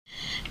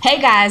Hey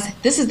guys,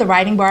 this is the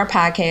Writing Bar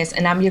Podcast,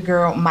 and I'm your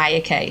girl,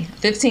 Maya K,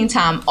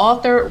 15-time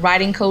author,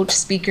 writing coach,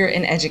 speaker,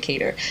 and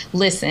educator.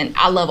 Listen,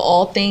 I love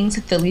all things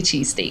Philly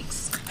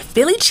cheesesteaks.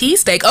 Philly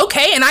cheesesteak.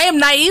 Okay, and I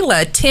am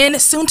Naila, 10,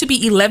 soon to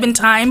be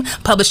 11-time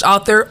published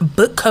author,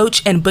 book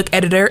coach, and book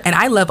editor, and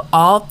I love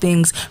all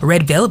things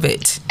red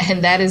velvet.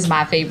 And that is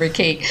my favorite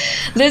cake.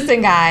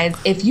 Listen, guys,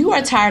 if you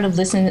are tired of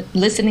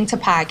listening to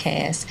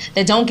podcasts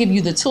that don't give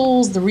you the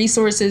tools, the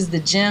resources,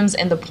 the gems,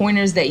 and the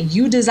pointers that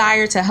you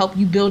desire to help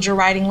you build your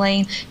writing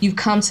lane, you've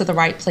come to the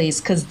right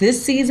place, because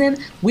this season,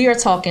 we are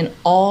talking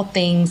all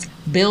things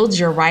build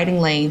your writing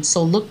lane,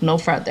 so look no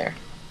further.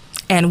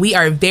 And we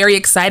are very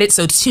excited,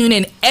 so tune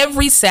in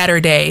every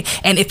Saturday.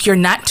 And if you're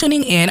not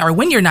tuning in, or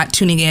when you're not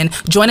tuning in,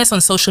 join us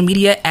on social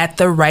media at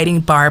the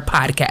Writing Bar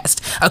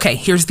Podcast. Okay,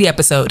 here's the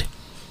episode.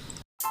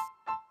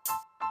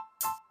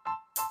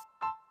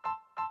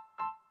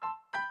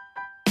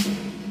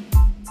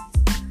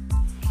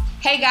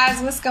 Hey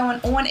guys, what's going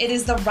on? It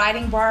is the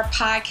Writing Bar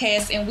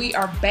Podcast, and we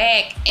are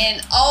back.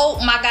 And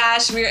oh my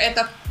gosh, we're at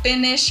the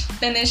finish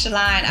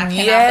line. I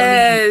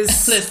cannot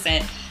believe.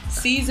 Listen,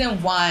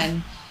 season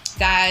 1.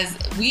 Guys,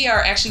 we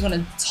are actually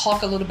going to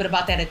talk a little bit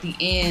about that at the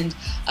end,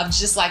 of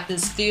just like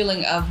this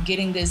feeling of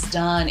getting this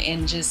done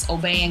and just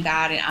obeying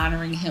God and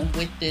honoring Him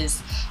with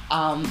this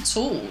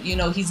tool. You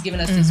know, He's given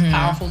us this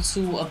powerful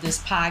tool of this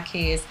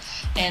podcast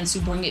and to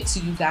bring it to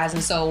you guys.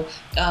 And so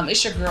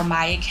it's your girl,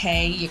 Maya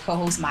K, your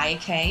co-host, Maya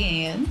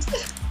K,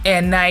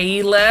 and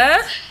Naila.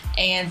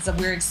 And so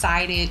we're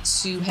excited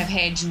to have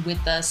had you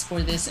with us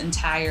for this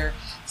entire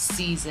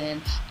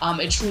season.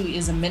 It truly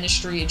is a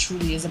ministry. It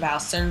truly is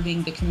about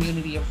serving the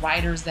community of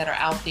writers that are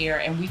out there,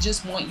 and we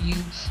just want you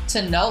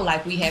to know,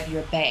 like, we have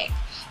your back.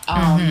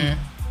 And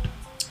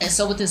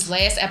so with this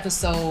last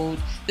episode,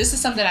 this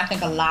is something I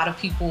think a lot of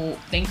people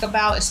think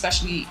about,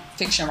 especially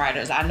fiction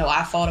writers. I know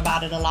I thought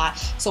about it a lot.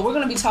 So we're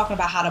going to be talking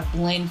about how to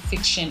blend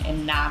fiction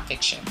and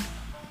nonfiction.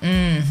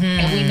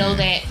 And we know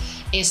that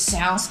it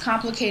sounds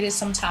complicated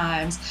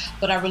sometimes,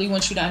 but I really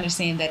want you to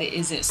understand that it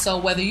isn't. So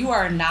whether you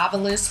are a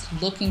novelist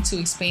looking to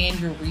expand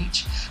your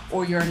reach,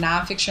 or you're a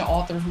nonfiction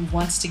author who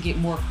wants to get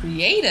more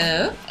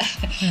creative,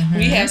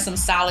 we have some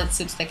solid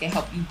tips that can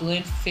help you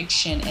blend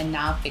fiction and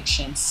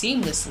nonfiction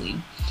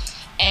seamlessly.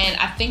 And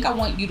I think I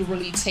want you to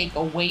really take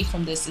away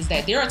from this is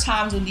that there are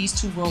times when these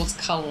two worlds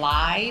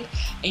collide,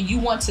 and you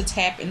want to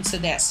tap into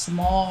that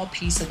small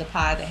piece of the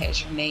pie that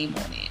has your name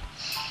on it.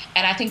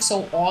 And I think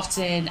so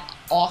often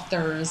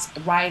authors,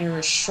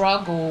 writers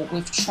struggle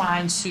with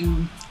trying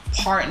to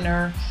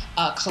partner,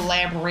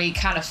 collaborate,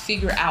 kind of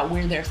figure out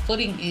where their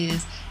footing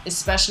is,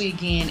 especially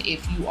again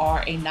if you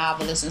are a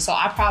novelist. And so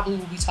I probably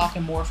will be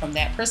talking more from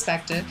that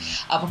perspective.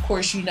 Of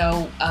course, you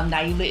know,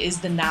 Naila is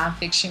the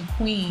nonfiction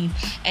queen,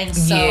 and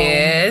so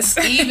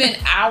even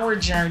our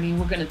journey,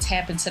 we're going to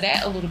tap into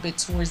that a little bit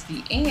towards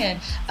the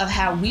end of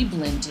how we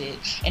blend it,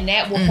 and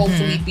that will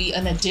hopefully be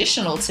an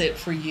additional tip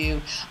for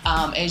you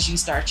as you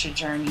start your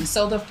journey.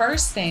 So the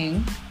first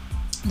thing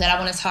that I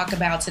want to talk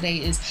about today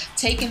is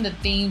taking the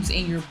themes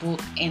in your book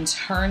and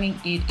turning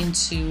it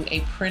into a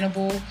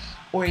printable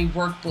or a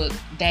workbook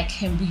that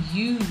can be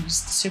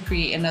used to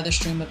create another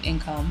stream of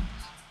income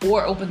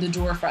or open the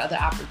door for other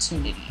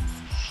opportunities.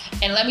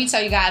 And let me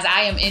tell you guys,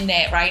 I am in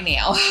that right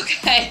now,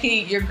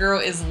 okay? Your girl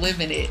is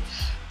living it,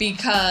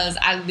 because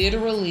I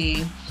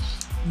literally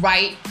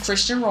write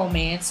Christian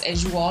romance,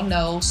 as you all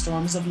know,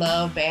 storms of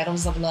love,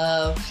 battles of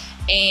love,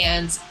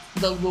 and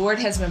the Lord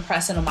has been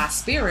pressing on my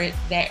spirit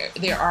that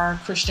there are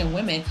Christian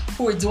women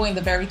who are doing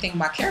the very thing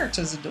my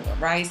characters are doing,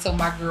 right? So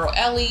my girl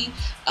Ellie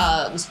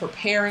was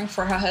preparing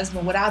for her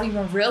husband without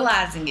even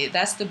realizing it.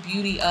 That's the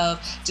beauty of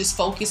just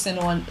focusing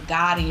on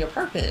God and your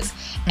purpose.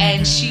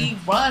 And she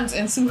runs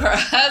into her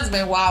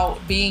husband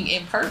while being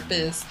in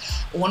purpose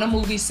on a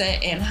movie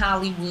set in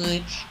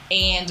Hollywood.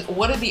 And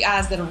what are the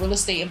odds that a real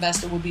estate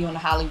investor would be on a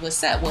Hollywood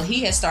set? Well,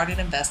 he has started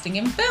investing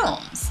in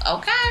films,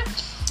 okay?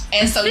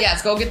 And so,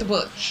 yes, go get the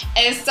book.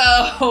 And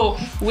so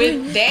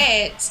with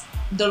that,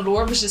 the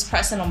Lord was just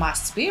pressing on my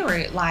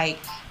spirit. Like,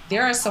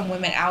 there are some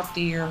women out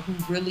there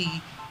who really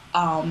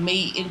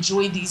may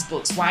enjoy these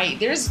books,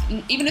 right?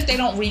 Even if they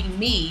don't read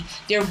me,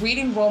 they're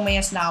reading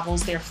romance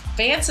novels, they're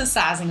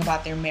fantasizing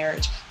about their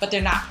marriage, but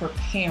they're not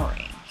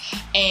preparing.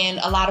 And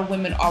a lot of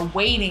women are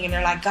waiting, and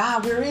they're like,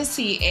 God, where is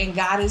He? And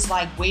God is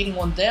like waiting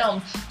on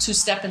them to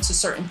step into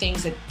certain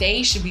things that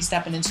they should be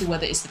stepping into,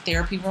 whether it's the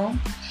therapy room,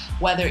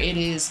 whether it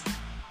is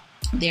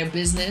their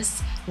business,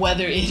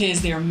 whether it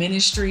is their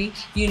ministry.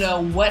 You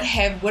know, what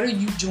are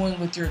you doing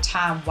with your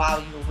time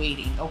while you're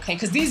waiting? Okay,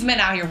 because these men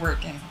out here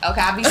working.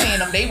 Okay, I be seeing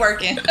them, they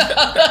working.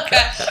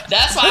 Okay,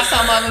 that's why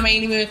some of them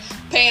ain't even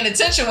paying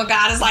attention when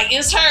God is like,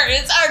 it's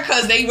her,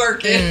 because they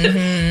working.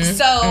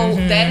 So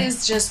that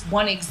is just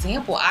one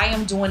example. I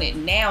am doing it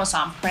now, so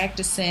I'm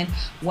practicing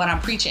what I'm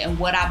preaching. And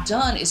what I've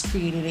done is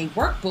created a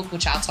workbook,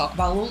 which I'll talk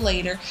about a little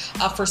later,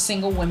 for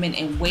single women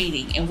in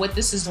waiting. And what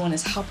this is doing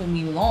is helping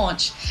me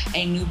launch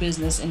a new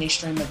business and a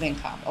stream of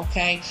income.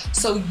 Okay,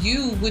 so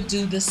you would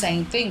do the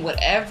same thing.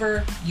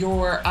 Whatever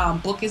your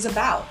book is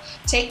about,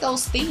 take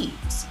those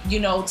themes.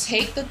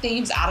 Take the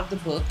themes out of the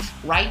book,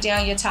 write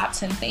down your top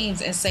 10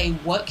 themes, and say,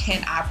 what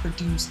can I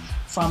produce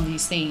from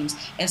these themes?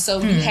 And so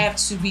you have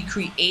to be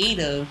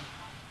creative,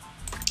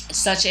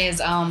 such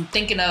as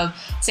thinking of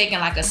taking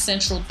like a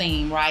central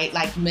theme, right?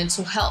 Like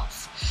mental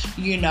health,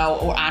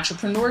 or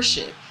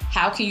entrepreneurship.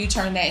 How can you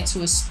turn that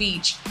into a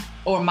speech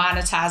or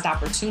monetized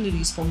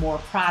opportunities for more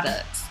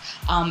products?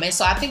 And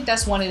so I think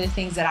that's one of the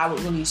things that I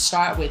would really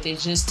start with,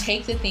 is just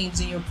take the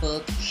themes in your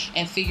book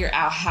and figure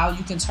out how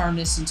you can turn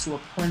this into a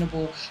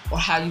printable, or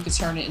how you can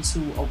turn it into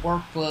a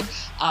workbook,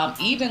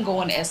 even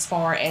going as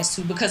far as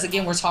to, because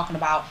again, we're talking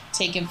about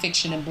taking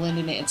fiction and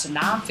blending it into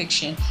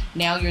nonfiction.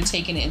 Now you're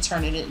taking it and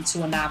turning it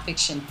into a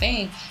nonfiction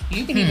thing.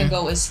 You can even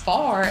go as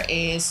far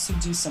as to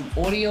do some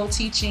audio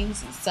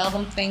teachings and sell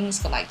them things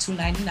for like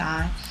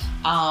 $2.99.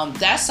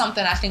 That's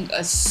something I think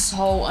is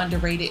so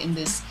underrated in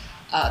this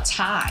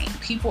time.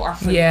 People are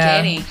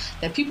forgetting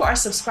that people are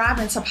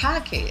subscribing to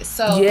podcasts.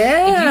 So if you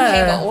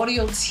have an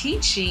audio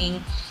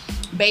teaching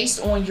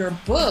based on your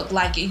book,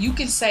 like you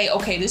can say,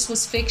 okay, this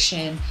was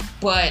fiction,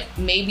 but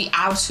maybe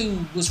I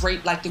too was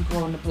raped like the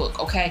girl in the book,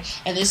 okay?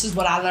 And this is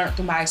what I learned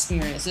through my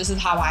experience. This is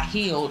how I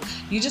healed.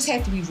 You just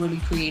have to be really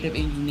creative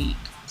and unique.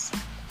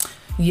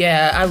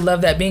 Yeah, I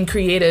love that, being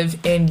creative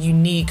and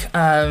unique.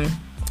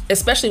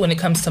 Especially when it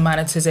comes to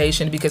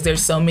monetization, because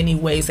there's so many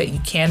ways that you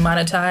can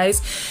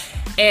monetize.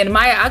 And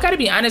Maya, I gotta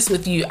be honest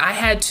with you, I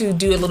had to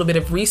do a little bit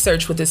of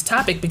research with this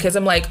topic, because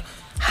I'm like,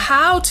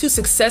 how to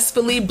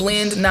successfully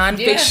blend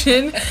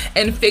nonfiction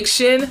and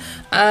fiction,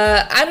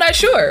 I'm not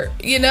sure,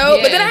 But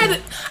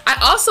then I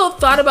also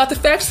thought about the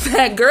fact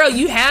that, girl,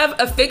 you have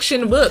a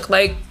fiction book.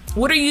 Like,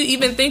 what are you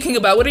even thinking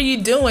about? What are you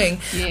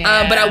doing?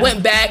 But I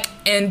went back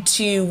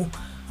into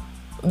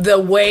the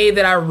way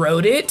that I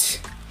wrote it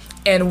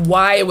and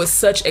why it was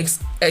such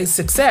a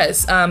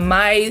success.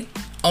 My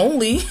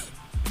only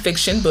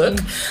fiction book,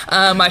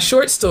 my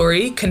short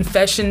story,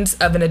 Confessions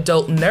of an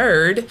Adult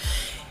Nerd,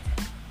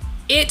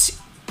 it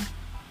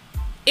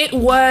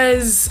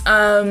was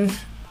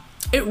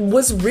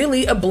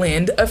really a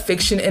blend of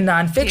fiction and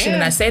nonfiction.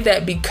 And I say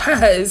that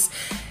because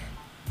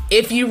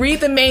if you read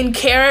the main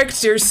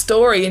character's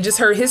story and just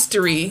her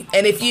history,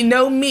 and if you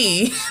know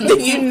me,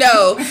 then you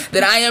know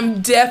that I am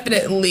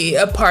definitely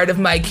a part of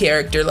my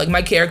character. Like,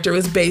 my character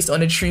was based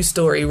on a true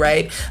story,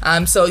 right?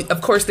 So, of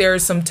course, there are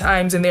some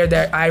times in there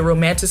that I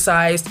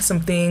romanticized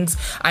some things.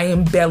 I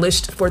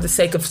embellished for the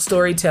sake of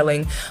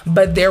storytelling.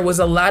 But there was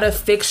a lot of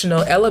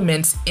fictional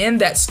elements in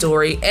that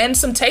story and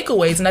some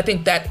takeaways. And I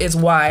think that is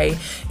why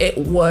it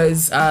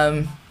was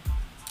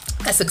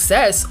a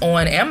success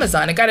on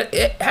Amazon.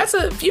 It has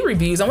a few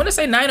reviews. I want to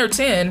say 9 or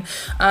 10.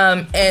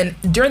 And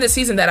during the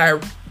season that I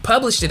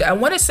published it, I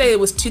want to say it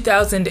was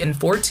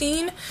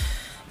 2014.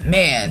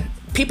 Man,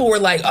 people were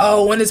like,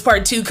 oh, when is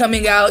part 2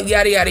 coming out?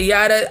 Yada, yada,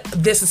 yada.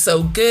 This is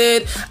so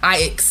good.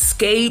 I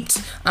escaped.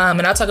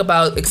 And I'll talk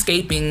about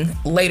escaping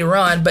later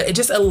on, but it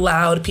just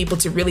allowed people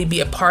to really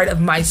be a part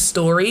of my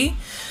story.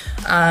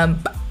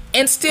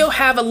 And still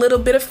have a little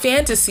bit of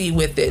fantasy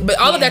with it. But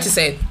all of that to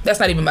say, that's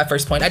not even my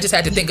first point. I just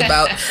had to think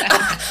about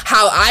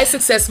how I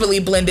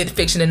successfully blended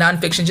fiction and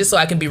nonfiction just so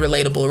I can be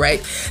relatable,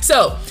 right?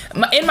 So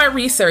in my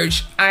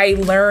research, I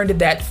learned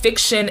that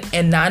fiction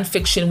and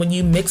nonfiction, when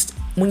you mix,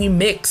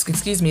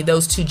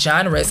 those two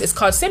genres, it's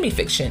called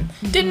semi-fiction.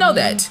 Didn't know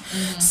that.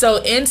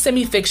 So in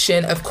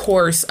semi-fiction, of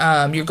course,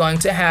 you're going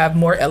to have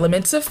more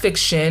elements of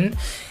fiction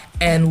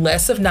and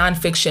less of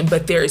nonfiction,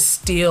 but there is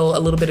still a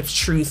little bit of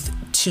truth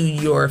to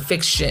your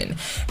fiction.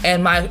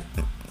 And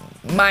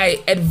my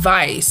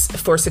advice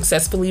for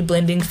successfully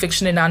blending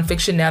fiction and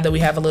nonfiction, now that we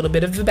have a little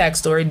bit of the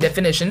backstory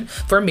definition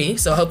for me,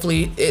 so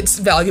hopefully it's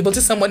valuable to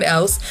someone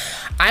else,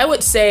 I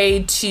would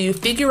say to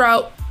figure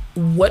out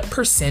what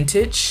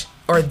percentage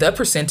or the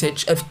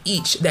percentage of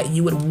each that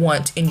you would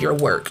want in your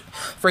work.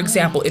 For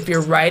example, if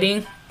you're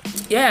writing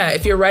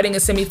a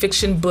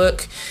semi-fiction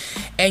book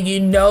and you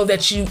know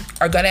that you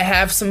are going to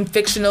have some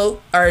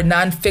fictional or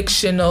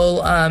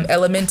non-fictional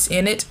elements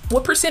in it,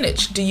 what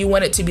percentage? Do you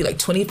want it to be like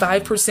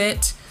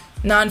 25%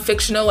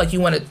 non-fictional, like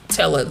you want to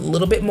tell a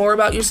little bit more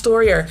about your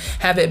story, or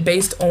have it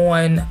based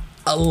on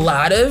a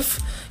lot of,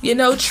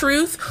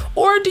 truth?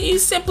 Or do you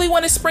simply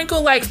want to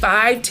sprinkle like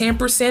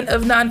 5-10%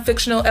 of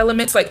non-fictional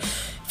elements? Like,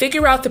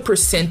 figure out the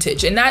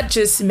percentage, and not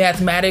just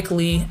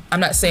mathematically. I'm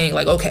not saying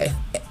like, okay,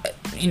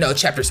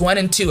 chapters 1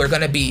 and 2 are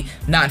going to be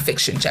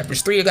nonfiction.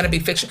 Chapters 3 are going to be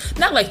fiction.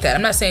 Not like that.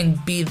 I'm not saying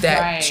be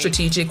that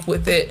strategic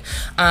with it,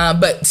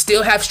 but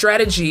still have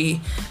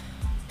strategy.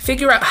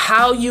 Figure out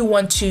how you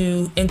want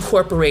to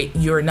incorporate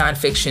your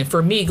nonfiction.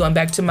 For me, going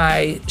back to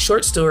my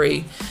short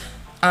story,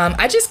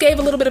 I just gave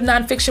a little bit of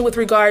nonfiction with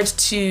regards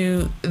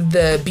to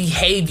the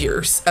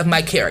behaviors of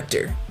my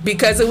character,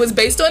 because it was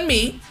based on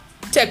me.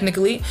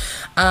 technically.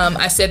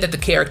 I said that the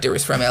character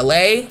is from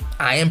LA.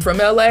 I am from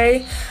LA.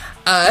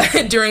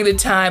 During the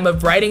time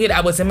of writing it,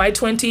 I was in my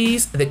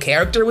 20s. The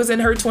character was in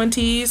her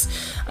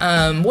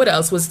 20s. What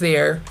else was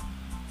there?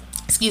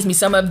 Excuse me,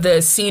 some of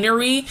the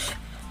scenery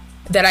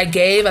that I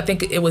gave, I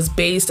think a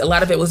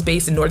lot of it was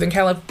based in Northern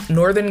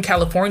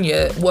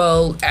California.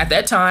 Well, at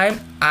that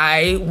time,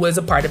 I was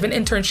a part of an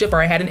internship,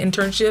 or I had an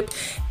internship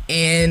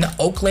in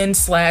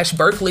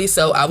Oakland/Berkeley.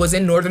 So I was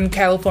in Northern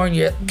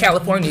California,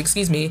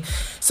 excuse me.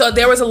 So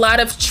there was a lot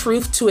of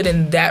truth to it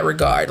in that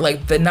regard.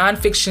 Like, the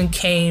nonfiction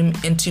came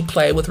into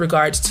play with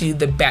regards to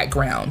the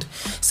background.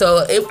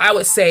 So I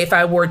would say, if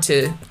I were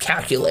to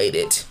calculate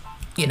it,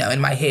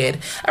 in my head,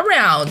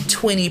 around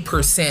 20%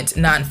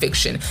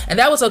 nonfiction. And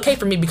that was okay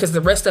for me, because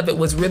the rest of it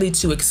was really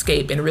to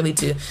escape and really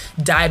to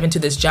dive into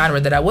this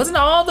genre that I wasn't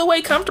all the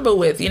way comfortable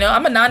with.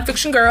 I'm a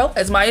nonfiction girl,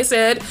 as Maya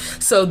said.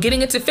 So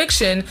getting into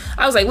fiction,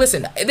 I was like,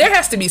 listen, there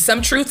has to be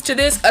some truth to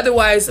this.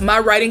 Otherwise, my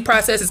writing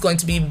process is going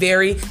to be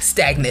very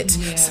stagnant.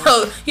 Yeah.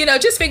 So,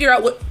 just figure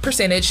out what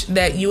percentage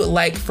that you would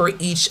like for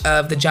each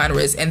of the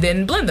genres and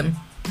then blend them.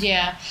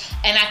 Yeah,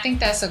 and I think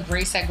that's a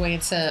great segue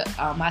into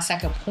my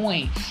second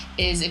point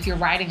is, if you're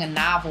writing a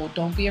novel,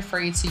 don't be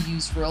afraid to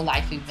use real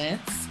life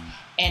events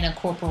and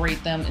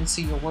incorporate them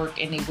into your work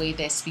in a way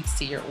that speaks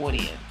to your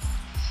audience.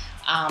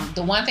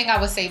 The one thing I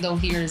would say, though,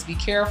 here is be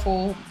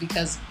careful,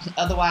 because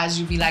otherwise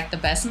you'll be like the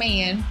best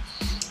man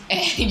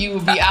and you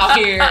will be out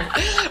here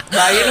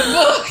writing a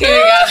book and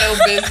you got no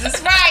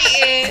business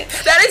writing.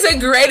 That is a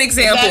great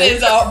example. That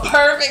is a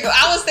perfect.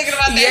 I was thinking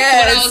about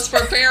that when I was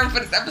preparing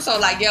for this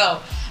episode. Like,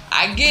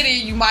 I get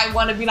it. You might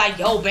want to be like,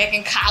 back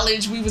in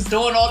college, we was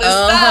doing all this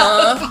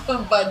stuff.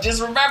 But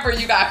just remember,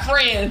 you got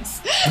friends.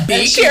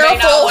 Be careful. You may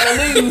not want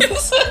to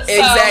lose.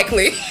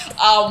 Exactly.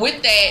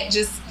 With that,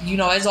 just,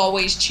 as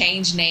always,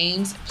 change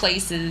names,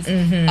 places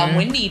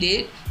when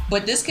needed.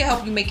 But this can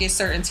help you make a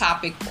certain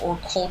topic or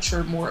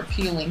culture more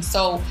appealing.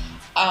 So,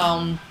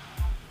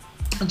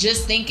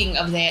 just thinking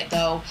of that,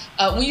 though,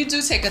 when you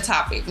do take a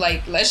topic,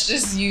 like, let's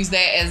just use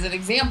that as an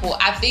example.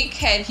 I think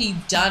had he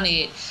done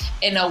it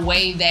in a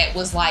way that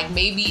was like,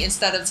 maybe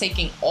instead of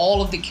taking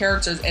all of the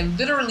characters and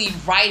literally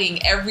writing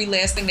every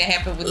last thing that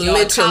happened with y'all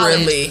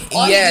college,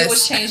 all he did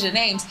was change the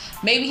names.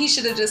 Maybe he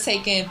should have just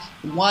taken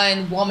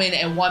one woman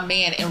and one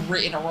man and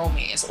written a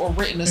romance, or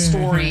written a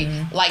story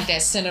like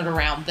that centered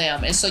around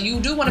them. And so you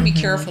do want to be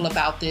careful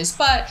about this,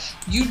 but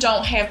you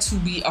don't have to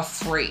be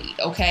afraid,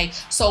 okay?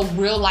 So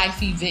real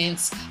life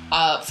events,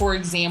 for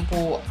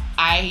example,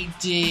 I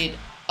wrote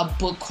a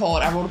book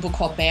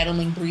called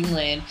Battling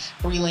Breland.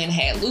 Breland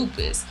had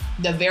lupus.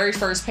 The very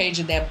first page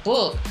of that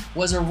book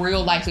was a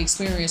real life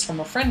experience from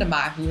a friend of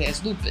mine who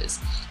has lupus.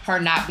 Her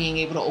not being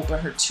able to open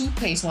her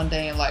toothpaste one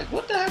day and like,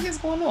 what the heck is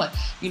going on?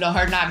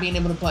 Her not being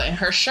able to button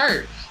her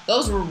shirt.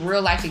 Those were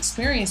real life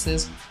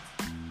experiences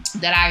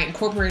that I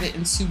incorporated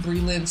into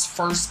Breland's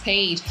first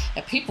page.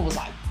 And people was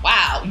like,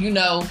 wow,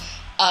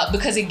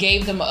 because it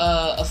gave them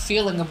a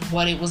feeling of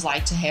what it was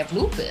like to have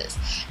lupus.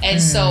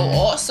 And so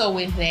also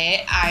with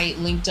that, I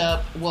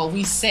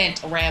we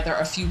sent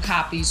a few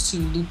copies to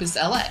Lupus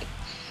LA.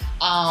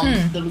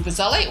 The Lupus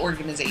LA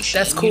organization.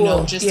 That's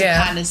cool. To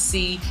kind of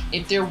see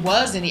if there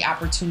was any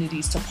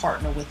opportunities to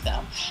partner with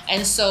them.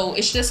 And so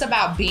it's just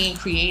about being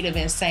creative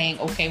and saying,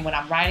 okay, when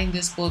I'm writing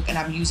this book and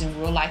I'm using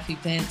real life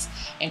events,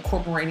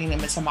 incorporating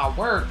them into my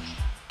work,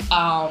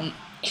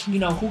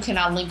 who can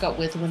I link up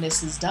with when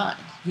this is done?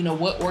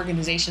 What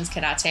organizations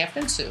can I tap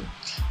into?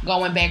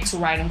 Going back to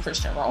writing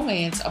Christian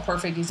romance, a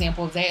perfect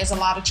example of that is a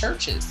lot of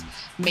churches.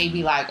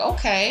 Maybe like,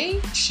 okay,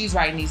 she's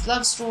writing these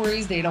love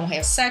stories. They don't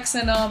have sex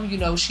in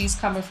them. She's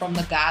coming from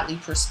the godly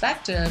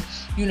perspective.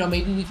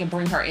 Maybe we can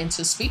bring her in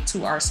to speak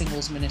to our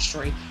singles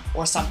ministry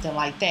or something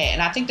like that.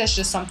 And I think that's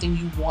just something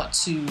you want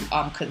to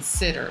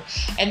consider.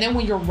 And then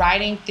when you're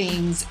writing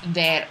things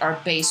that are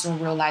based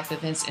on real life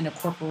events and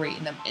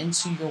incorporating them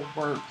into your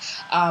work,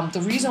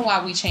 the reason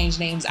why we change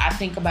names,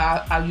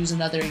 I'll use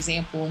another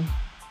example.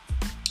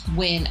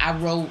 When I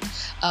wrote,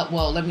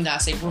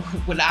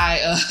 when I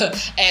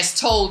as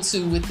told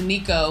to with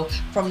Nico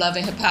from Love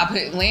and Hip Hop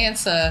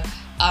Atlanta,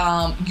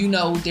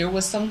 there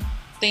was some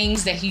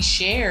things that he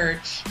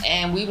shared,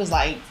 and we was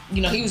like,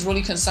 he was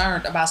really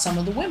concerned about some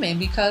of the women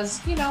because,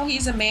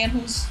 he's a man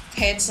who's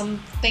had some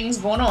things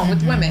going on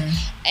with women.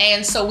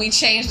 And so we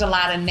changed a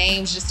lot of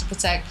names just to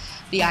protect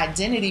the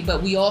identity,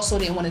 but we also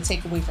didn't want to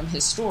take away from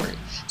his story.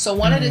 So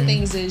one of the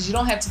things is you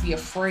don't have to be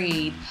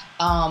afraid,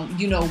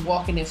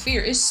 walking in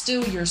fear. It's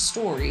still your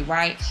story,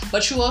 right?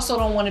 But you also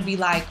don't want to be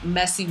like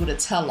messy with a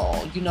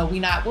tell-all.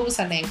 What was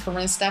her name?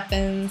 Corinne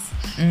Stephens.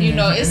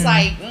 It's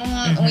like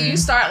when you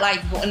start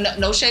like,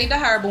 no shade to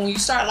her, but when you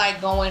start like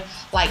going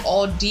like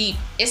all deep,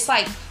 it's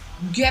like,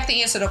 you have to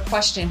answer the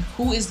question,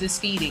 who is this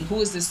feeding? Who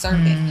is this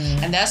serving?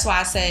 And that's why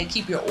I said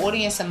keep your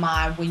audience in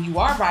mind when you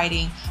are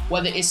writing,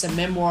 whether it's a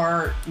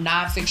memoir,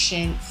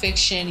 nonfiction,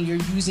 fiction,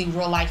 you're using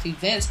real life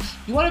events.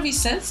 You want to be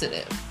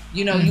sensitive.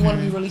 You want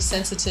to be really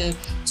sensitive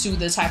to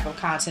the type of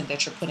content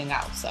that you're putting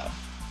out. So,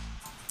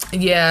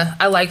 yeah,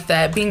 I like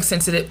that. Being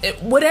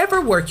sensitive. Whatever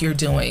work you're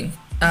doing,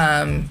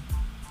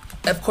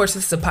 of course,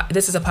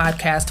 this is a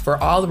podcast for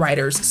all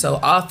writers, so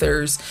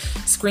authors,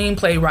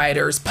 screenplay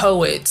writers,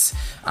 poets,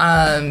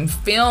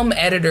 film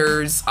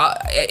editors,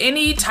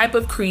 any type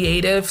of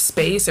creative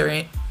space,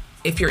 or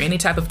if you're any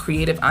type of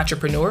creative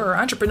entrepreneur,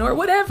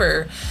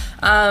 whatever.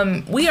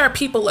 We are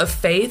people of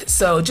faith,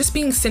 so just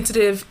being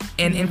sensitive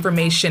in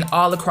information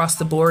all across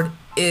the board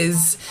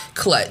is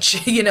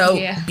clutch.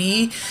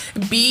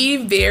 Be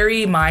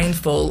very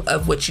mindful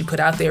of what you put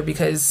out there,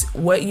 because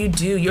what you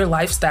do, your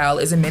lifestyle,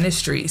 is a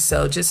ministry.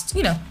 So just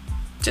be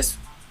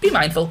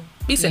mindful,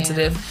 be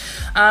sensitive.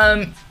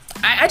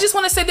 I just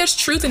want to say there's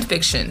truth in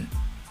fiction.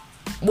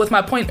 With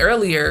my point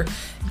earlier,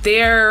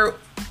 there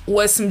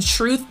was some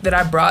truth that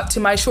I brought to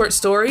my short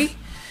story,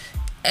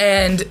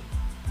 and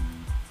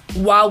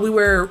while we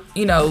were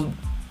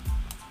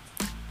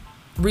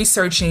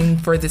researching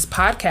for this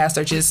podcast,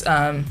 or just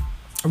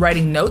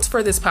writing notes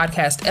for this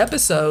podcast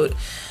episode,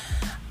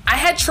 I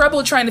had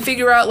trouble trying to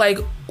figure out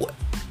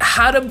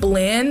how to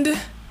blend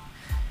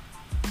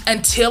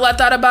until I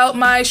thought about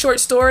my short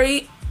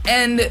story,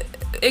 and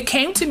it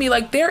came to me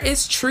there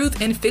is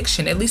truth in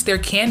fiction. At least there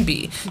can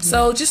be. Mm-hmm.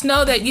 So just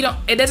know that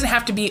it doesn't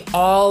have to be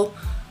all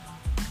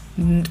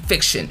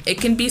fiction. It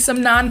can be some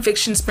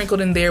nonfiction sprinkled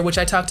in there, which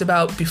I talked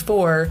about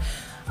before.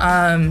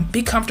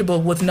 Be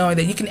comfortable with knowing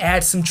that you can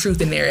add some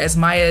truth in there. As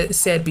Maya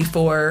said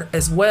before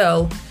as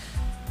well,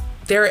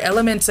 there are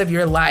elements of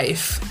your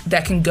life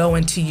that can go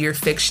into your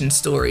fiction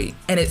story,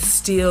 and it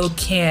still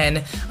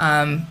can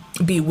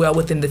be well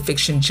within the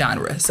fiction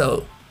genre.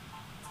 So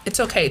it's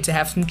okay to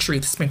have some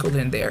truth sprinkled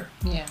in there.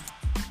 Yeah.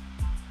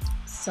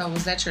 So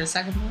was that your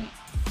second point?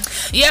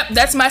 Yep,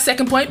 that's my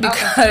second point,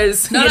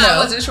 because okay. No, I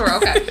wasn't sure.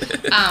 Okay.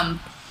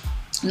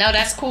 No,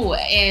 that's cool.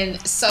 And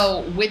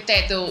so with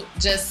that though,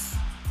 just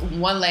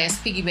one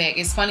last piggyback.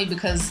 It's funny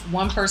because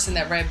one person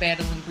that read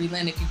Battle in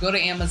Breland, if you go to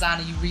Amazon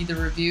and you read the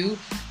review,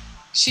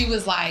 she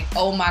was like,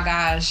 "Oh my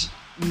gosh,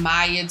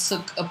 Maya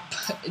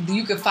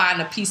you could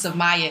find a piece of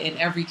Maya in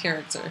every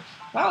character."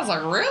 I was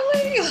like,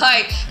 really?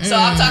 So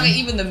I'm talking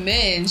even the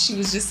men. She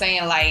was just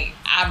saying, I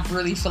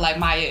really feel like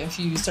Maya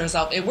infused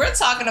herself. And we're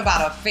talking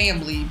about a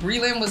family.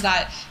 Breland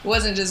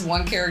wasn't just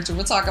one character.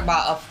 We're talking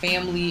about a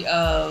family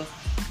of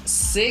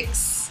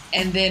 6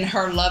 and then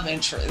her love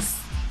interest.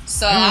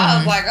 So I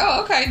was like,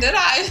 oh, okay, did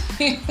I?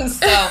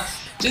 So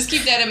just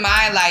keep that in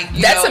mind.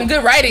 That's some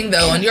good writing,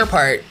 though, on your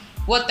part.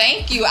 Well,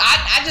 thank you.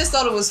 I just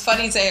thought it was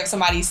funny to have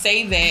somebody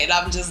say that. And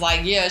I'm just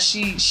like, yeah,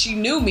 she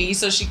knew me,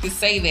 so she could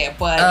say that.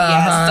 But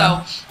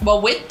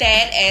but with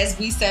that, as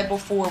we said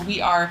before,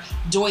 we are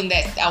doing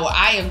that, or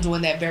I am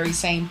doing that very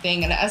same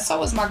thing. And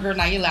so is my girl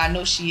Naila. I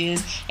know she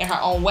is in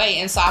her own way.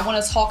 And so I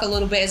want to talk a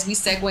little bit as we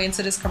segue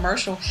into this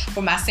commercial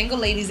for my single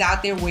ladies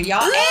out there, where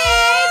y'all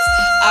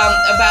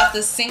at, about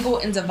the Single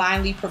and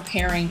Divinely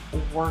Preparing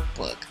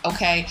workbook.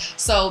 Okay,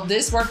 so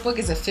this workbook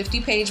is a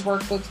 50-page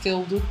workbook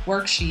filled with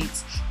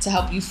worksheets to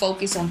help you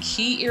focus on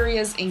key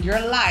areas in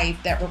your life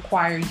that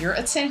require your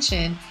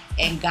attention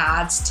and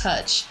God's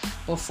touch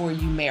before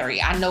you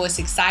marry. I know it's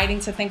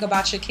exciting to think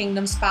about your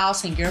kingdom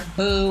spouse and your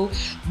boo,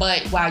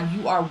 but while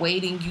you are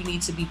waiting, you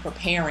need to be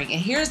preparing. And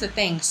here's the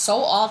thing, so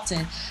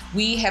often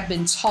we have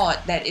been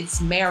taught that it's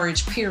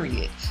marriage,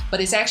 period,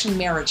 but it's actually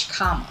marriage,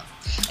 comma.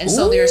 And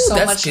so there's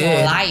so much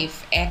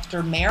life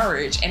after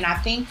marriage. And I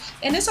think,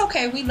 and it's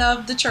okay, we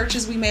love the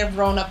churches we may have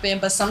grown up in,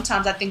 but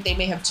sometimes I think they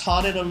may have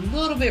taught it a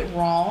little bit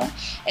wrong.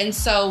 And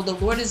so the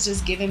Lord is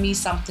just giving me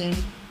something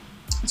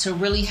to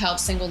really help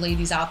single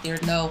ladies out there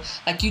know,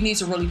 you need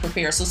to really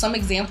prepare. So some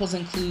examples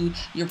include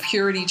your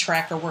purity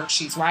tracker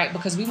worksheets, right?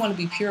 Because we want to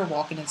be pure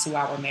walking into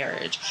our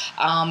marriage.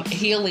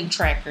 Healing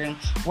tracker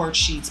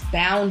worksheets,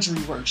 boundary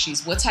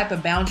worksheets. What type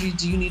of boundaries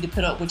do you need to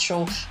put up with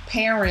your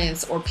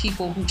parents or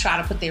people who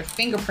try to put their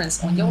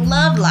fingerprints on your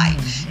love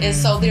life? And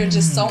so there are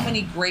just so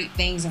many great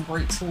things and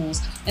great tools.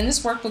 And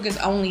this workbook is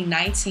only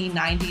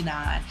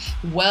 $19.99.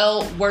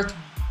 Well worth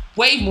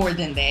way more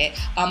than that.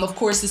 Of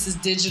course, this is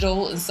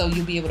digital, and so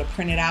you'll be able to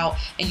print it out.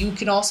 And you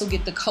can also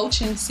get the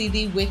coaching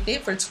CD with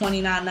it for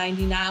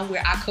 $29.99,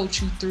 where I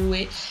coach you through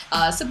it.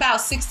 It's about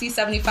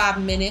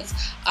 60-75 minutes.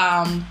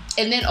 And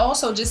then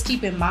also just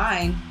keep in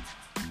mind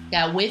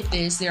that with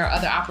this, there are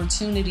other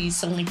opportunities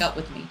to link up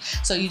with me.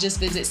 So you just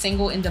visit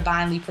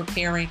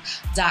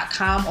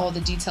singleanddivinelypreparing.com. All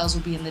the details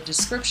will be in the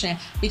description,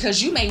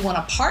 because you may want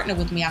to partner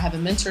with me. I have a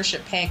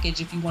mentorship package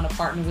if you want to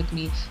partner with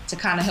me to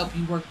kind of help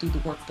you work through the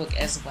workbook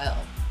as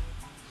well.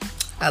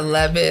 I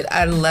love it.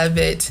 I love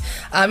it.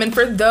 And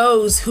for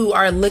those who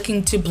are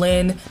looking to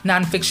blend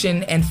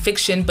nonfiction and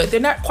fiction, but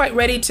they're not quite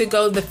ready to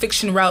go the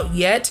fiction route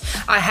yet,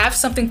 I have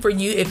something for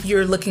you if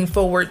you're looking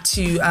forward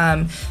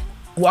to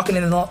walking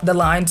in the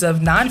lines of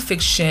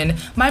nonfiction.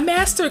 My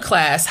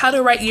masterclass, How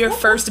to Write Your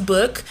First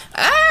Book.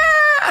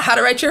 How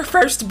to Write Your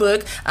First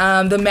Book.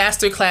 The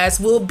masterclass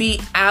will be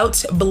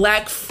out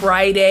Black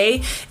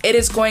Friday. It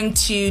is going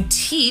to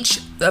teach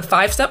a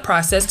 5-step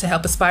process to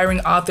help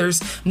aspiring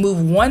authors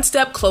move one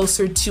step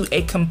closer to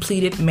a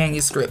completed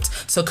manuscript.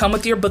 So come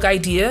with your book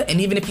idea,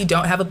 and even if you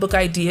don't have a book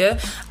idea,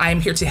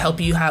 I'm here to help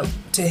you help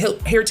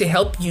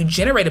you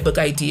generate a book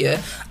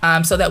idea,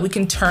 so that we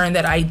can turn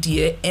that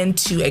idea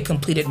into a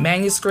completed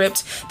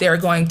manuscript. There are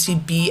going to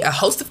be a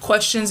host of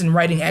questions and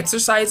writing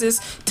exercises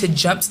to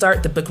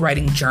jumpstart the book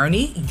writing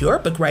journey, your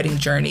book writing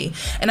journey.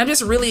 And I'm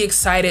just really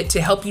excited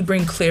to help you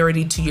bring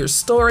clarity to your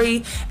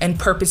story and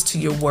purpose to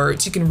your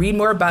words. You can read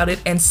more about it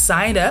and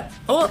sign up.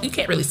 Oh, you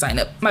can't really sign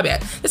up. My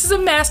bad. This is a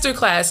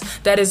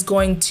masterclass that is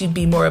going to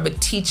be more of a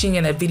teaching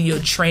and a video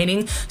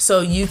training. So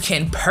you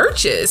can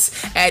purchase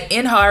at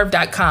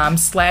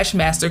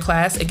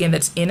nharv.com/masterclass. Again,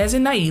 that's N as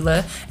in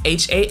Naila,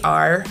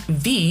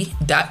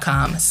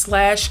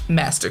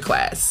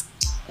 HARV.com/masterclass.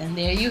 And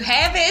there you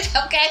have it.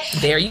 Okay.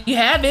 There you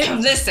have it.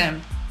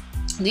 Listen,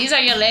 these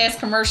are your last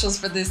commercials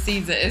for this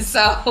season, and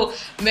so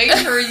make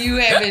sure you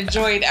have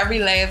enjoyed every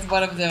last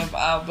one of them.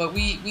 But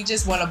we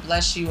just want to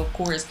bless you, of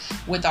course,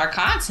 with our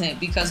content,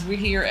 because we're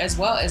here as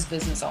well as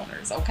business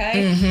owners.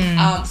 Okay.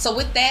 Mm-hmm. So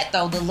with that,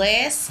 though, the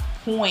last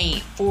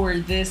point for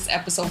this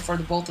episode for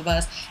the both of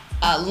us.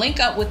 Link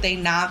up with a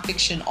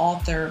nonfiction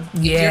author.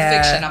 If you're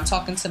fiction, I'm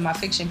talking to my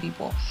fiction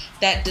people,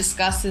 that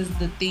discusses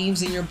the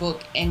themes in your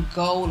book, and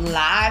go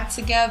live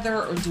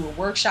together or do a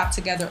workshop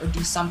together or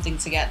do something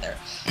together.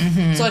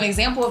 Mm-hmm. So an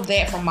example of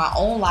that from my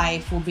own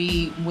life will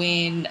be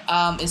when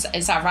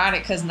it's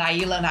ironic because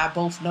Naila and I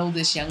both know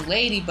this young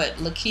lady, but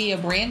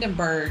Lakia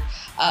Brandenburg.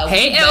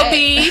 Hey,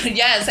 LB.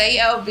 Yes, hey,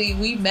 LB.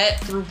 We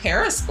met through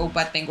Periscope,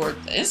 I think, or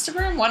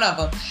Instagram, one of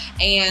them.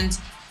 And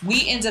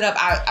we ended up,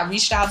 I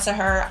reached out to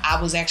her. I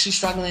was actually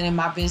struggling in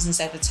my business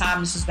at the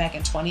time. This was back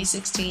in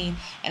 2016.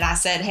 And I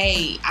said,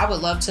 hey, I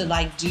would love to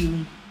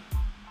do,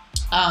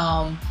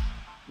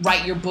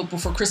 write your book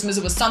before Christmas.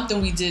 It was something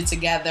we did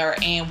together,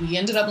 and we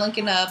ended up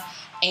linking up,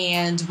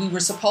 and we were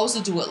supposed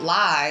to do it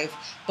live.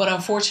 But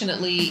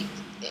unfortunately,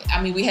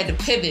 we had to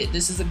pivot.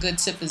 This is a good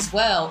tip as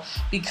well,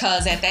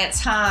 because at that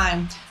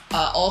time,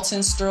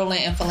 Alton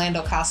Sterling and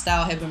Philando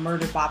Castile had been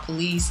murdered by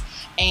police,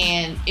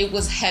 and it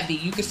was heavy.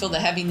 You could feel the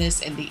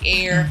heaviness in the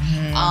air.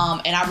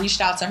 Mm-hmm. And I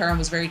reached out to her and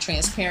was very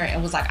transparent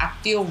and was like, I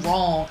feel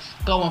wrong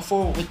going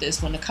forward with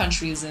this when the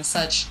country is in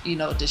such,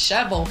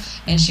 dishevel.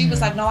 And she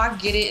was like, no, I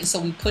get it. And so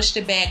we pushed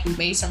it back. We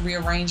made some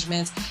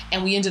rearrangements,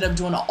 and we ended up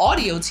doing an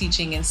audio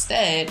teaching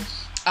instead.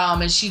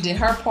 And she did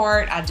her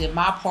part, I did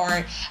my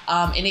part,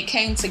 and it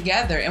came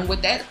together. And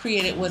what that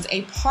created was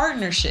a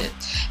partnership.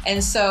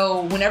 And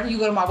so whenever you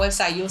go to my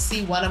website, you'll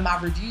see one of my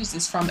reviews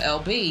is from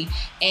LB.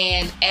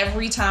 And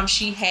every time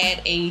she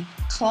had a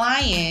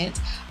client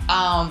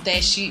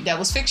that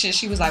was fiction,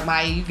 she was like,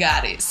 Maya, you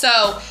got it.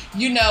 So,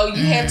 you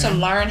have to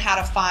learn how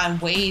to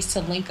find ways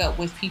to link up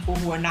with people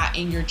who are not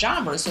in your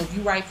genre. So if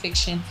you write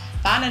fiction,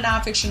 find a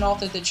nonfiction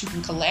author that you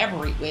can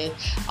collaborate with.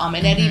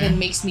 And that even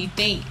makes me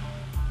think,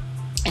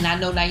 and I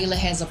know Naila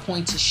has a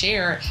point to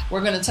share.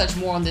 We're going to touch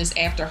more on this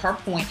after her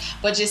point,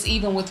 but just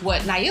even with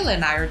what Naila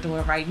and I are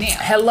doing right now.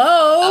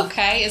 Hello.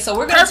 Okay, and so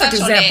we're going to touch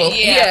example. on that.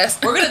 Yeah, yes.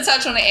 We're going to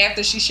touch on it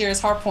after she shares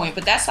her point,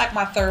 but that's like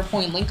my third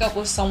point. Link up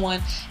with someone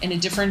in a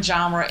different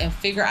genre and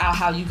figure out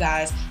how you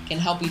guys can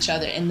help each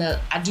other. And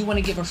I do want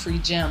to give a free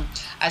gem.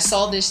 I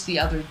saw this the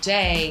other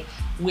day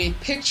with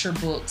picture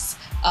books.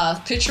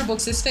 Picture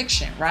books is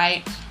fiction,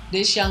 right?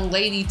 This young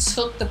lady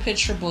took the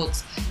picture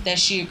books that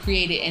she had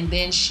created, and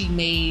then she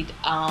made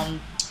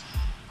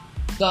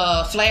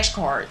the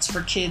flashcards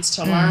for kids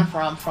to learn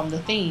from the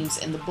themes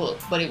in the book,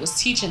 but it was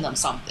teaching them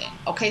something.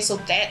 Okay, so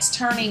that's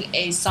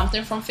turning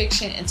something from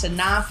fiction into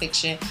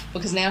nonfiction,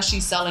 because now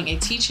she's selling a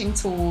teaching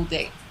tool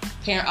that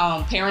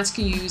parents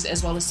can use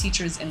as well as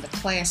teachers in the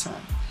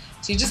classroom.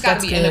 So you just got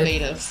to be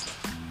innovative.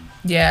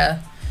 Yeah,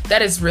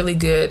 that is really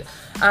good.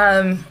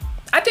 I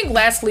think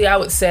lastly, I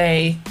would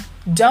say,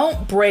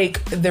 don't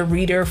break the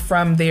reader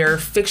from their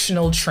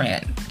fictional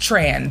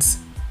trance.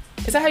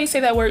 Is that how you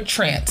say that word?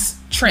 Trance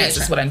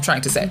is what I'm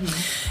trying to say.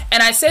 Mm-hmm.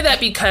 And I say that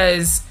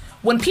because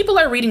when people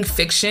are reading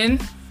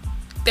fiction,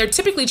 they're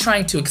typically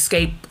trying to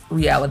escape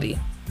reality.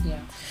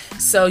 Yeah.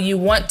 So you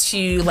want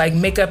to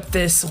make up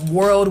this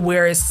world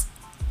where it's,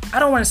 I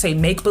don't want to say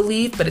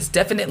make-believe, but it's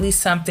definitely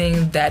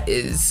something that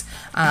is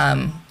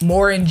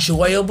more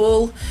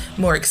enjoyable,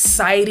 more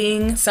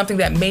exciting, something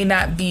that may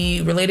not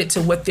be related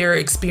to what they're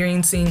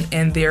experiencing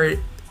in their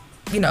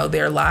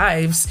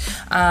lives.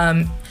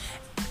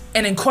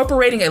 And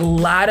incorporating a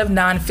lot of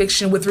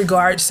nonfiction with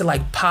regards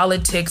to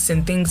politics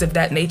and things of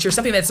that nature,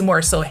 something that's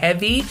more so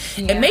heavy,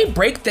 it may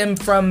break them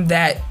from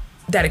that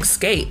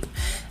escape.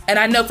 And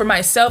I know for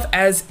myself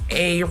as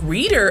a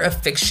reader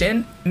of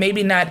fiction,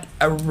 maybe not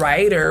a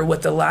writer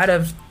with a lot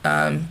of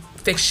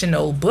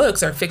fictional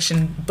books or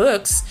fiction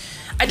books,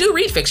 I do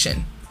read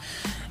fiction.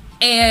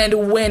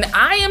 And when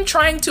I am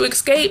trying to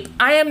escape,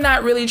 I am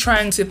not really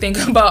trying to think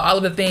about all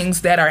of the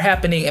things that are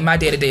happening in my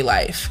day-to-day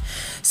life.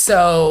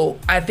 So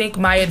I think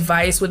my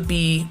advice would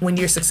be, when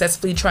you're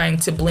successfully trying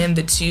to blend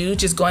the two,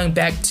 just going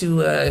back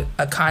to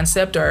a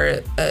concept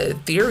or a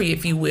theory,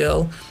 if you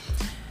will,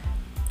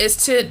 is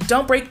to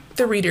don't break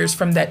the readers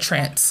from that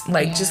trance.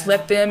 Like, just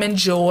let them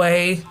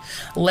enjoy,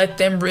 let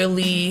them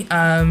really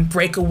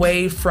break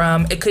away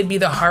from, it could be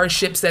the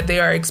hardships that they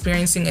are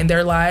experiencing in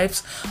their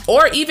lives,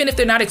 or even if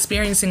they're not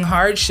experiencing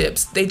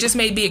hardships, they just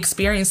may be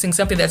experiencing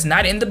something that's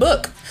not in the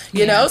book,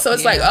 you know? So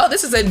it's like, oh,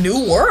 this is a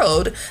new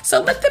world.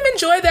 So let them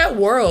enjoy that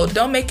world.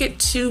 Don't make it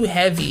too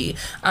heavy.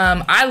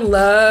 I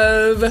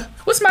love,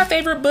 what's my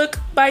favorite book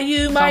by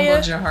you, Maya?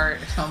 Humbled Your Heart.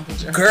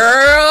 Humbled Your Heart.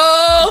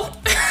 Girl,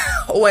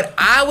 when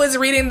I was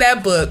reading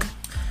that book,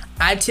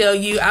 I tell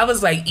you, I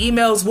was like,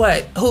 emails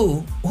what?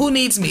 Who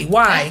needs me?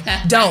 Why?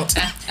 Don't.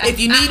 If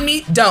you need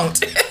me,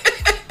 don't.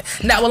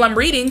 Not while I'm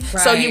reading.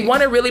 Right. So you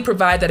want to really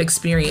provide that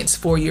experience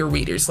for your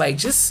readers. Like,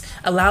 just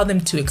allow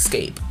them to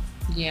escape.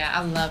 Yeah,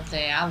 I love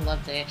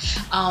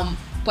that.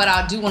 But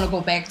I do want to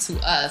go back to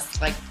us,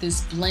 like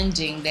this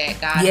blending that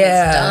God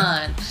has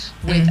done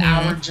with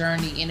our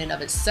journey in and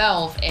of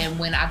itself. And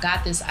when I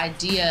got this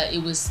idea,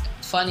 it was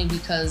funny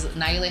because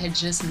Naila had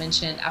just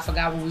mentioned, I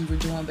forgot what we were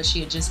doing, but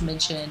she had just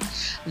mentioned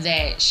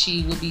that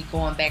she would be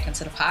going back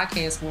into the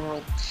podcast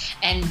world.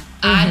 And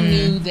I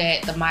knew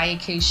that the Maya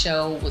K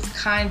Show was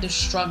kind of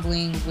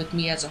struggling with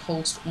me as a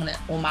host on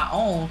my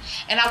own.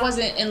 And I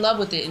wasn't in love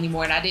with it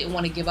anymore. And I didn't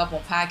want to give up on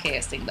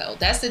podcasting, though.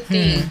 That's the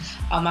thing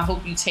I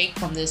hope you take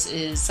from this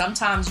is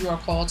sometimes you are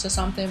called to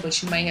something,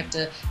 but you may have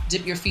to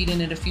dip your feet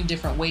in it a few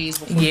different ways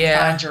before you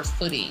find your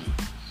footing.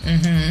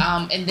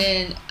 And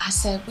then I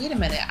said, wait a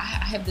minute, I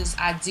have this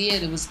idea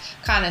that was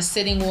kind of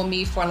sitting on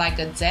me for like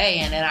a day,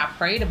 and then I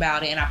prayed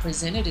about it and I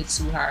presented it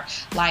to her.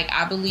 Like,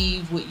 I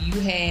believe what you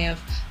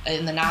have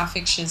in the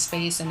nonfiction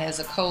space and as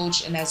a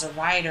coach and as a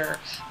writer,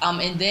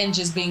 and then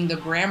just being the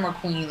grammar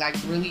queen, like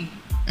really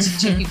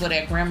teaching people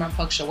that grammar and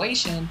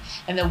punctuation,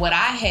 and then what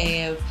I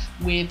have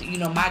with, you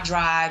know, my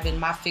drive and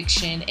my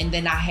fiction, and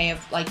then I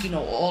have, like, you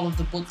know, all of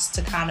the books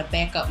to kind of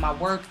back up my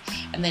work,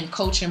 and then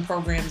coaching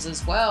programs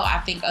as well. I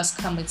think us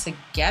coming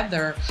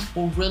together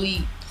will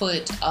really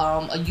put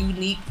a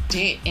unique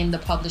dent in the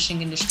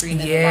publishing industry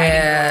and in the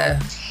writing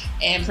world.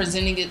 And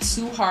presenting it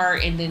to her,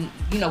 and then,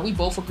 you know, we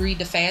both agreed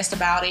to fast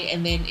about it,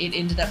 and then it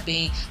ended up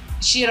being,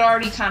 she had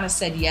already kind of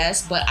said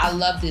yes, but I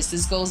love this.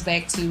 This goes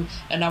back to,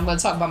 and I'm going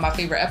to talk about my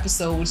favorite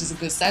episode, which is a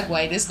good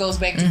segue. This goes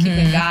back to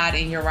keeping God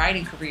in your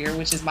writing career,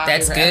 which is my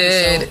favorite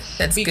episode.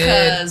 That's good.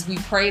 Because we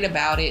prayed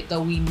about it,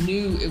 though we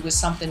knew it was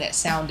something that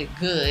sounded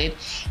good,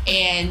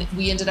 and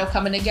we ended up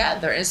coming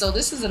together. And so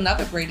this is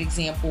another great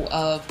example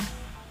of,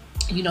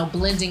 you know,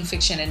 blending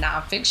fiction and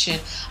nonfiction.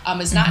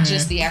 It's not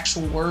just the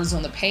actual words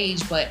on the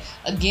page, but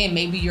again,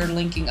 maybe you're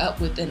linking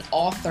up with an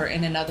author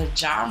in another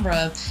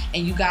genre,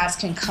 and you guys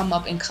can come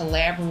up and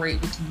collaborate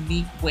with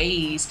unique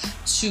ways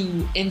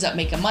to end up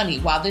making money.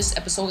 While this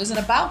episode isn't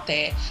about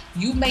that,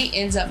 you may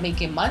end up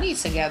making money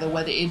together,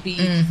 whether it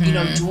be, you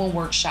know, doing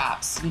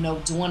workshops, you know,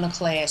 doing a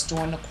class,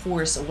 doing a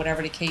course, or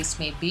whatever the case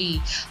may be.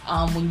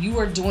 When you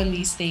are doing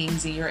these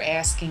things and you're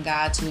asking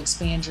God to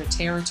expand your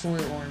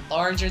territory or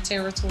enlarge your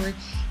territory,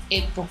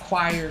 it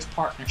requires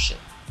partnership.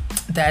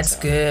 That's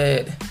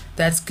good.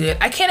 That's good.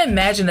 I can't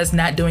imagine us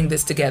not doing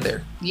this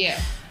together. Yeah.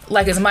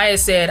 Like, as Maya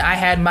said, I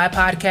had my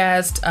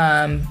podcast.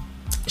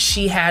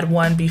 She had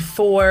one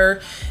before,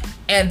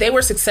 and they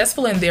were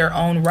successful in their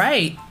own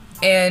right.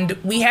 And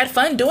we had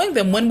fun doing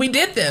them when we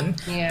did them.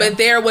 Yeah. But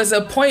there was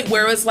a point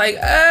where it was like,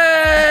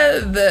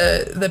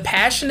 the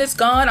passion is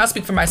gone. I'll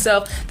speak for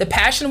myself. The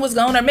passion was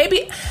gone. Or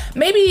maybe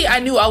I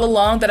knew all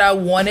along that I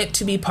wanted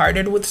to be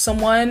partnered with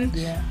someone.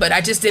 Yeah. But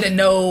I just didn't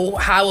know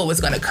how it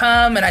was going to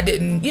come. And I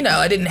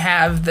didn't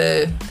have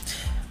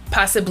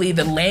possibly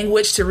the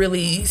language to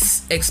really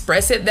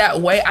express it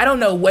that way. I don't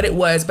know what it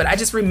was, but I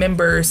just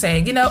remember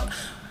saying, you know,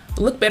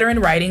 Look Better in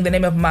Writing, the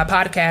name of my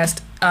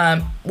podcast,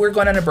 we're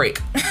going on a break.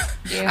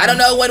 Yeah. I don't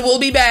know when we'll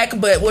be back,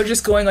 but we're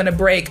just going on a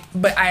break.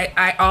 But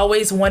I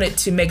always wanted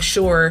to make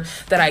sure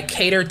that I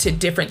cater to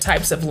different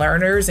types of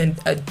learners and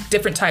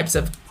different types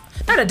of,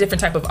 not a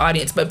different type of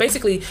audience, but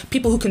basically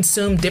people who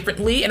consume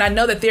differently. And I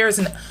know that there's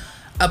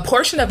a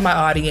portion of my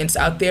audience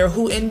out there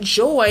who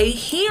enjoy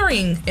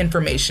hearing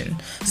information.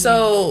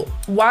 So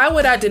why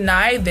would I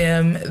deny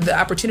them the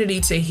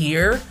opportunity to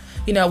hear,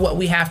 you know, what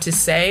we have to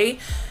say?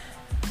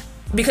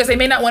 Because they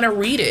may not want to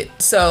read it.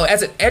 So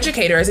as an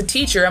educator, as a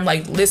teacher, I'm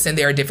like, listen,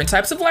 there are different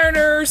types of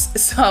learners.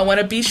 So I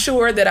want to be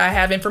sure that I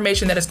have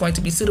information that is going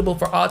to be suitable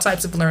for all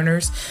types of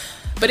learners.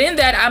 But in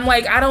that, I'm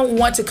like, I don't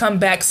want to come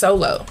back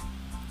solo.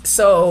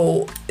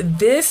 So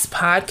this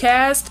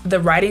podcast,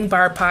 the Writing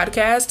Bar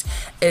podcast,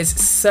 is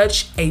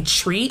such a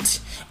treat,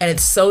 and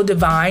it's so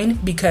divine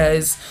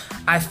because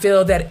I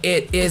feel that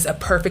it is a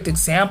perfect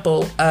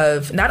example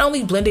of not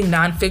only blending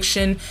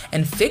nonfiction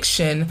and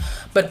fiction,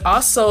 but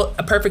also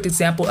a perfect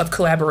example of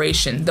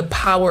collaboration, the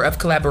power of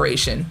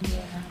collaboration.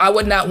 Yeah. I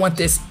would not want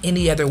this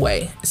any other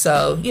way.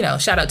 So, you know,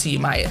 shout out to you,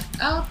 Maya.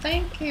 Oh,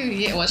 thank you.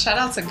 Yeah, well, shout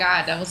out to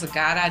God. That was a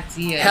God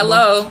idea.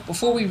 Hello.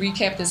 Before we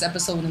recap this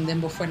episode, and then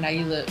before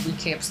Naila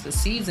recaps the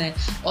season,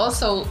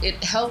 also it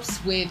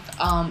helps with,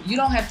 you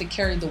don't have to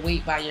carry the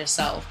weight by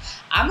yourself.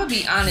 I'm gonna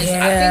be honest.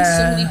 I think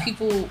so many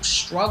people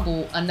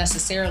struggle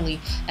unnecessarily,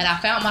 and I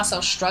found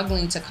myself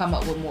struggling to come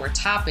up with more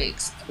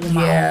topics on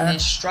my own,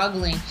 and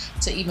struggling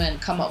to even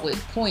come up with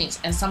points,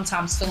 and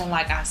sometimes feeling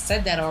like I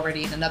said that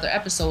already in another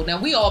episode. Now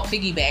we all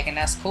piggyback, and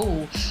that's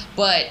cool,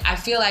 but I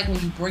feel like when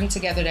you bring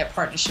together that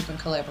partnership and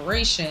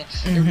collaboration,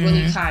 it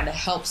really kind of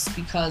helps,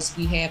 because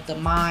we have the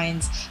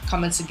minds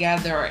coming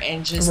together,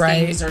 and just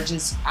things are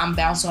just, I'm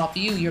bouncing off of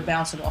you, you're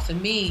bouncing off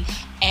of me,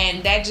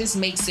 and that just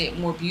makes it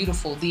more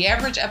beautiful. The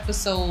average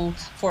episode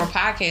for a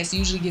podcast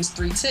usually gives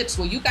 3 tips.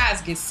 Well, you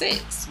guys get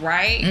 6,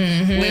 right?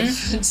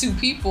 With 2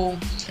 people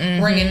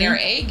bringing their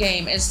A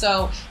game. And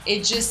so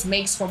it just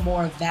makes for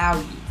more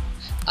value.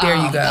 There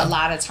you go. A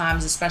lot of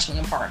times, especially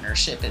in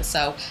partnership. And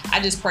so I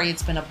just pray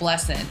it's been a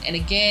blessing. And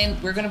again,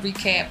 we're going to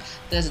recap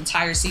this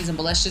entire season,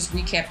 but let's just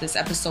recap this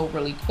episode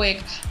really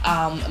quick.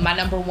 My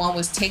number 1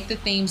 was take the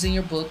themes in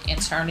your book and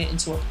turn it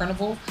into a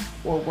printable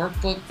or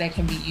workbook that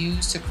can be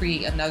used to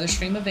create another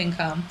stream of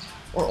income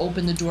or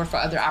open the door for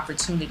other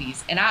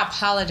opportunities. And I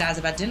apologize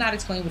if I did not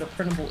explain what a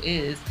printable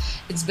is.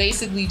 It's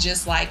basically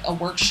just like a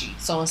worksheet.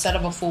 So instead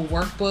of a full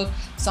workbook,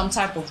 some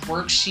type of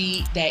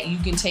worksheet that you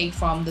can take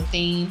from the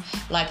theme.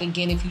 Like,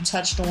 again, if you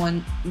touched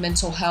on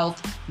mental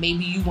health,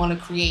 maybe you want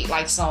to create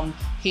like some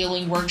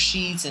healing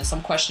worksheets and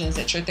some questions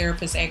that your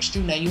therapist asked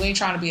you. Now, you ain't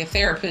trying to be a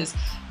therapist,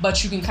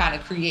 but you can kind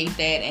of create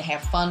that and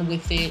have fun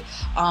with it.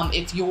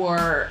 If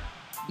your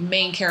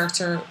main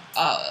character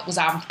was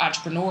an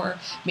entrepreneur,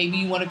 maybe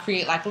you want to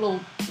create like a little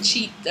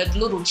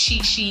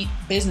cheat sheet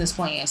business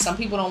plan. Some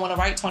people don't want to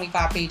write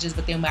 25 pages,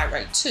 but they might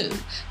write 2,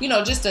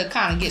 just to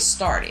kind of get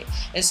started.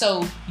 And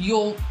so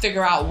you'll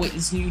figure out what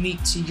is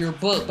unique to your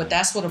book, but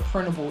that's what a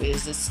printable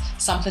is. It's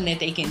something that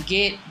they can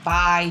get,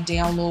 buy,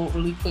 download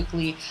really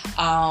quickly,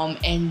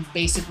 and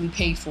basically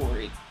pay for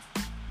it.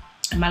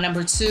 And my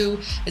number 2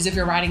 is, if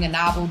you're writing a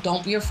novel,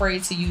 don't be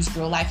afraid to use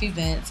real life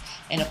events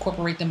and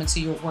incorporate them into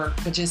your work,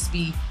 but just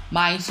be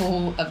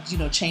mindful of,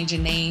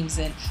 changing names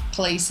and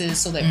places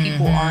so that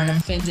people aren't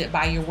offended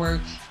by your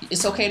work.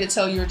 It's okay to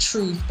tell your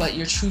truth, but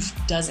your truth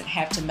doesn't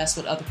have to mess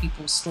with other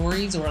people's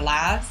stories or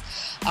lives.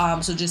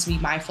 So just be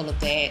mindful of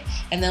that.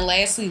 And then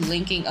lastly,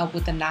 linking up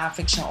with a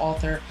nonfiction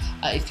author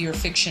if you're a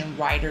fiction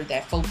writer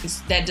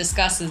that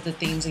discusses the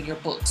themes of your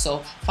book. So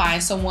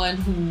find someone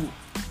who,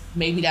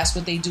 maybe that's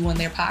what they do on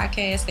their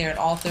podcast. They're an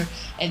author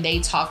and they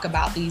talk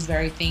about these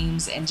very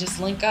themes, and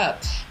just link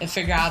up and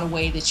figure out a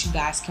way that you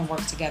guys can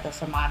work together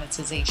for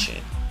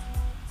monetization.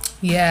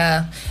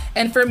 Yeah.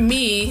 And for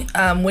me,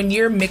 when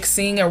you're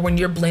mixing or when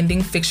you're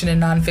blending fiction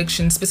and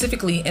nonfiction,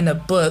 specifically in a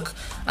book,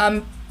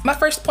 my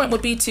first point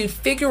would be to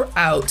figure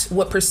out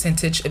what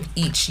percentage of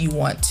each you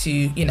want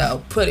to,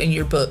 put in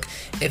your book.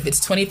 If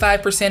it's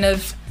 25%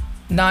 of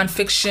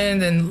nonfiction,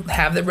 then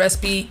have the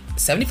rest be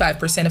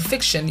 75% of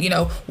fiction.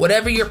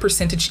 Whatever your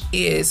percentage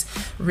is,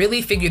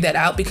 really figure that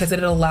out, because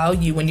it'll allow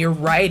you, when you're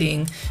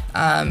writing,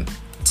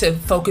 to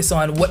focus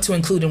on what to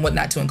include and what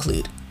not to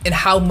include, and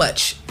how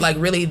much, like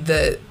really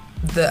the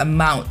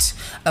amount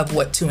of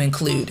what to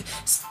include.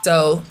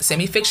 So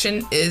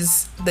semi-fiction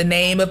is the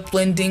name of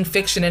blending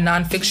fiction and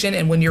nonfiction.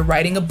 And when you're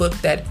writing a book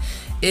that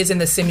is in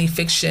the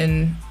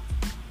semi-fiction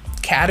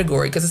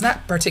category, because it's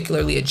not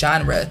particularly a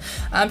genre,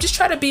 just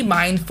try to be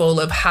mindful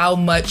of how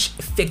much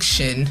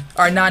fiction,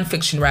 or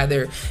nonfiction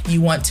rather, you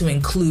want to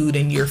include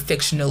in your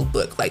fictional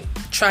book. Like,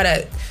 try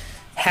to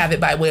have it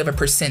by way of a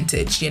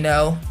percentage.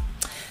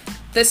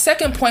 The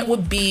second point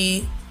would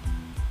be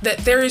that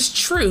there is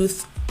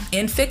truth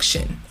in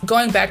fiction.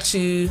 Going back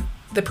to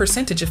the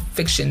percentage of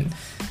fiction,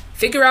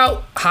 figure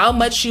out how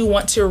much you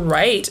want to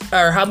write,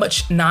 or how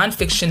much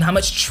nonfiction, how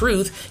much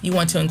truth you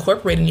want to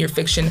incorporate in your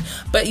fiction.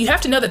 But you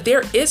have to know that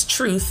there is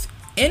truth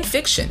in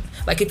fiction.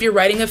 Like, if you're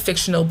writing a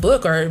fictional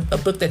book or a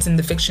book that's in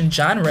the fiction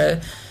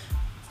genre,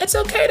 it's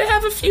okay to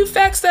have a few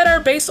facts that are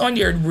based on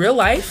your real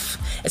life.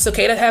 It's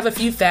okay to have a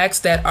few facts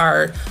that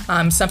are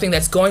something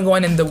that's going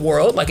on in the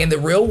world, like in the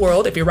real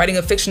world. If you're writing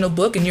a fictional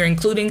book and you're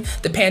including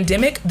the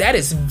pandemic, that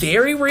is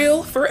very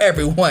real for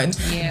everyone.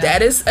 Yeah.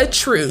 That is a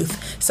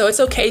truth. So it's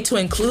okay to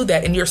include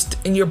that, and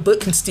your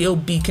book can still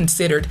be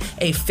considered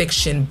a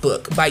fiction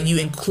book by you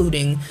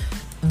including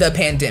the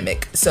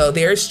pandemic. So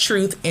there's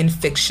truth in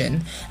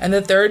fiction. And my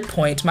third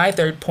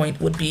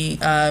point would be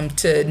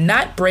to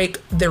not break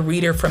the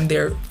reader from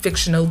their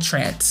fictional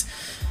trance.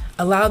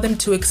 Allow them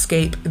to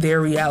escape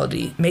their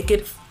reality. Make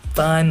it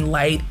fun,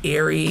 light,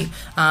 airy.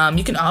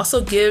 You can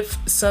also give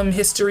some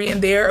history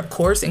in there, of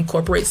course,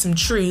 incorporate some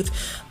truth,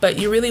 but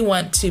you really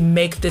want to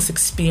make this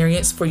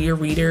experience for your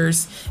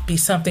readers be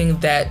something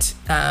that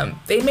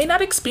they may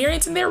not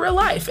experience in their real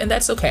life, and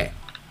that's okay.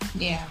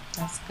 Yeah,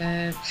 that's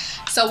good.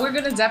 So we're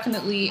going to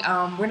definitely,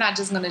 we're not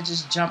just going to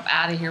just jump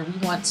out of here.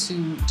 We want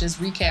to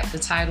just recap the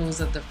titles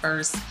of the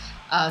first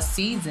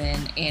season,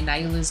 and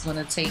Naila's going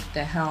to take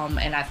the helm,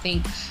 and I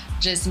think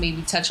just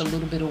maybe touch a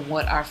little bit of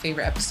what our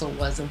favorite episode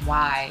was and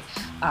why,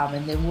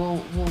 and then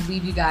we'll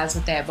leave you guys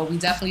with that. But we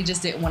definitely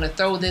just didn't want to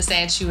throw this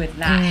at you and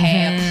not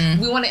have,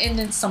 we want to end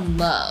in some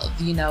love,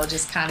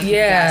 just kind of give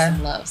you guys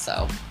some love.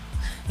 So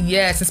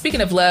Yes, and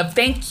speaking of love,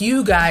 thank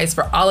you guys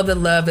for all of the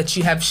love that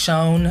you have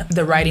shown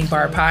the Writing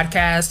Bar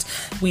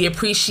podcast. We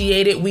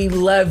appreciate it. We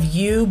love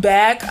you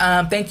back.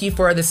 Thank you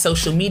for the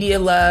social media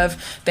love.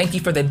 Thank you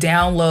for the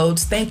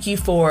downloads. Thank you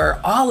for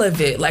all of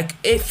it. Like,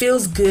 it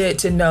feels good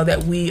to know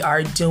that we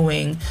are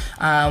doing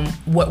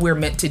what we're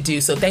meant to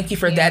do. So thank you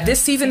for that. This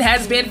season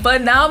has been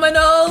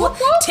phenomenal. Whoop,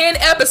 whoop. 10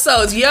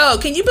 episodes. Yo,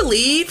 can you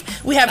believe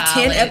we have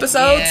Solid. 10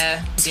 episodes?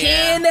 Yeah.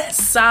 10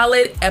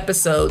 solid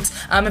episodes.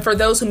 And for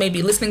those who may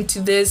be listening to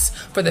this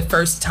for the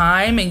first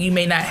time and you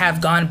may not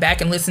have gone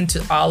back and listened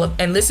to all of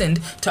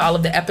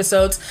the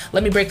episodes,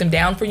 let me break them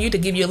down for you to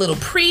give you a little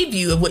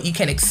preview of what you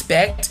can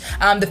expect.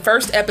 The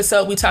first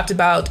episode, we talked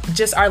about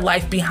just our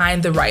life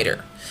behind the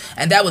writer.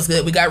 And that was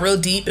good. We got real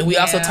deep, and we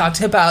also talked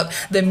about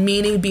the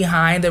meaning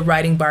behind the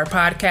Writing Bar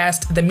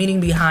podcast, the meaning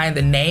behind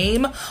the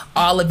name,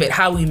 all of it,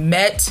 how we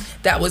met.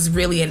 That was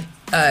really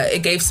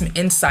it gave some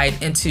insight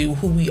into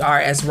who we are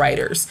as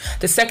writers.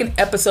 The second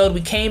episode,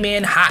 we came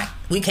in hot.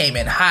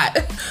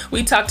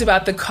 We talked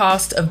about the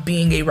cost of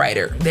being a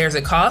writer. There's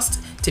a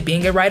cost to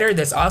being a writer.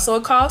 There's also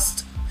a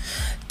cost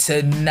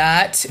to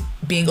not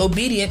being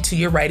obedient to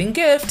your writing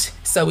gift.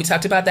 So we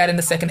talked about that in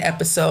the second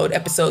episode.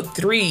 Episode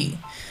 3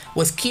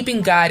 was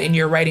keeping God in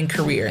your writing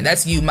career. And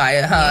that's you,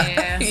 Maya, huh?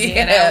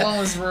 Yeah, that one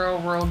was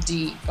real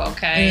deep,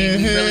 okay?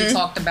 We really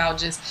talked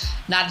about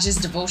not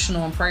just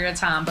devotional and prayer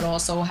time, but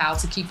also how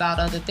to keep out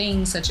other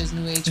things such as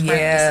New Age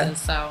practices.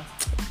 So,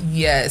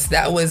 yes,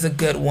 that was a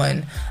good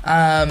one.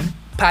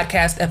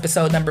 Podcast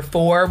episode number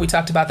 4, we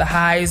talked about the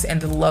highs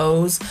and the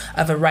lows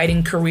of a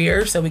writing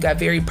career. So we got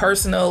very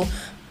personal.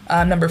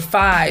 Number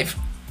 5,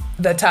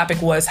 the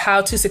topic was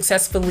how to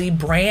successfully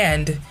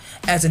brand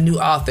as a new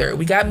author.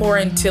 We got more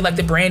into like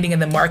the branding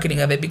and the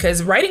marketing of it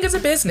because writing is a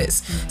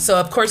business. So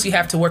of course you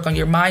have to work on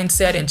your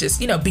mindset and just,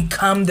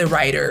 become the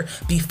writer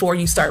before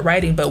you start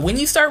writing. But when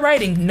you start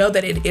writing, know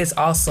that it is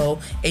also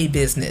a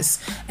business.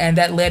 And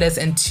that led us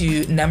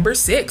into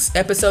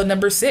episode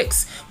number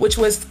 6, which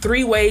was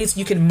 3 ways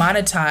you can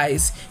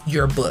monetize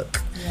your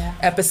book.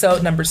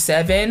 Episode number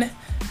 7,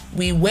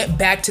 we went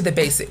back to the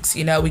basics.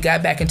 We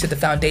got back into the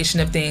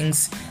foundation of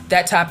things.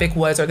 That topic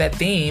that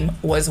theme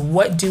was,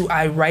 what do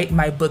I write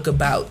my book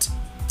about?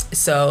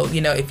 So,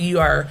 if you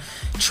are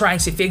trying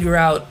to figure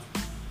out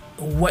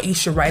what you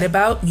should write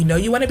about,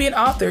 you want to be an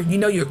author,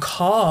 you're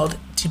called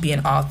to be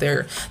an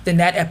author, then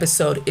that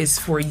episode is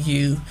for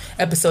you.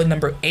 Episode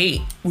number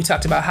 8, we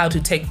talked about how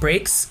to take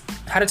breaks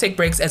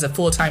as a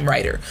full-time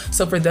writer.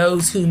 So for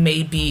those who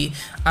may be,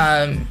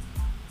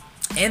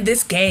 in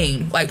this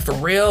game, like for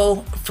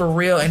real,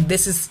 and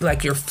this is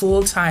like your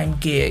full-time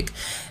gig,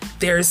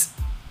 there are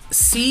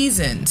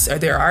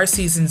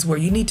seasons where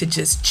you need to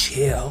just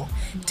chill,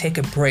 take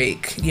a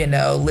break,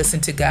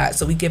 listen to God.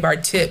 So we give our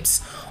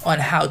tips on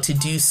how to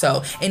do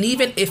so. And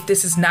even if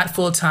this is not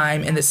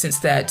full-time in the sense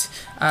that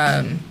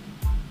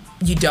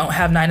you don't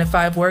have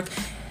 9-to-5 work,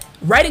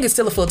 writing is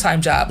still a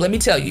full-time job. Let me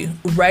tell you,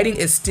 writing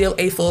is still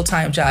a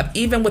full-time job,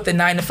 even with the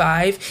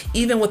 9-to-5,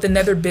 even with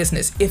another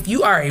business. If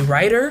you are a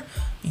writer,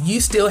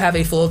 you still have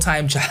a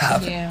full-time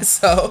job.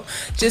 So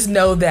just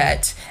know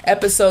that.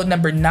 Episode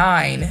number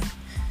 9,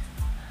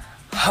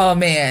 oh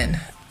man,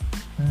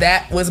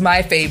 that was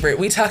my favorite.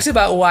 We talked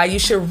about why you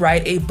should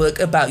write a book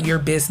about your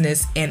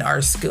business and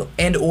or skill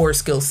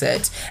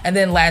set. And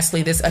then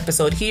lastly, this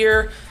episode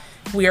here,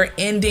 we are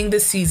ending the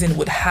season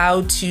with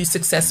how to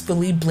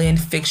successfully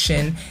blend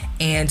fiction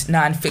and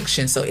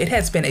nonfiction. So it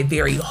has been a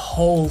very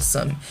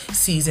wholesome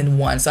season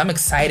 1. So I'm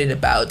excited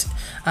about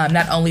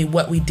not only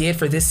what we did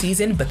for this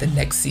season, but the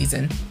next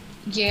season.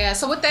 Yeah,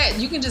 so with that,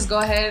 you can just go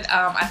ahead,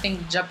 I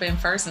think, jump in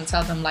first and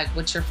tell them like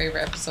what your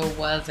favorite episode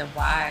was and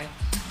why.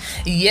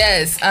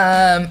 Yes,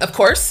 of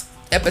course,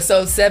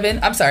 episode 7.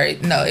 I'm sorry,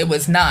 no, it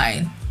was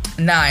 9.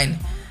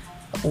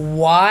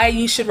 Why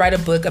you should write a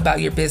book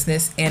about your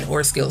business and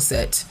or skill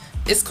set.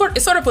 It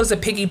sort of was a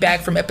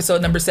piggyback from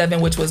episode number 7,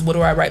 which was, what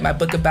do I write my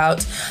book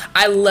about?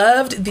 I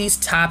loved these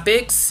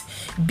topics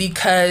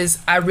because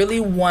I really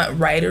want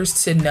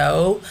writers to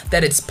know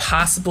that it's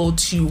possible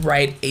to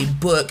write a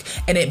book,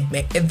 and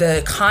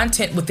the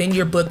content within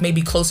your book may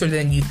be closer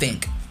than you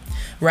think,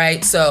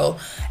 right? So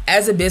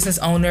as a business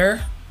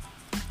owner,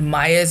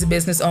 Maya is a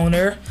business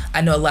owner.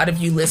 I know a lot of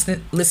you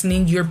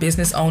listening, you're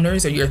business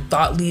owners or you're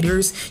thought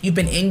leaders. You've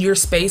been in your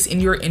space, in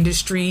your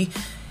industry,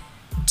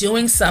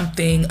 doing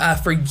something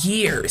for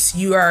years.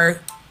 You are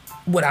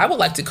what I would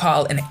like to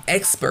call an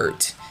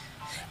expert.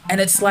 And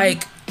it's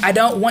like, I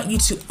don't want you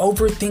to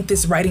overthink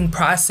this writing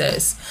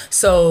process.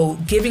 So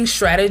giving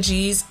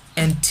strategies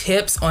and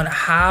tips on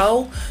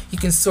how you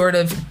can sort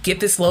of get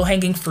this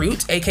low-hanging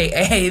fruit,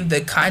 aka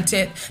the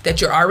content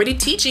that you're already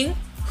teaching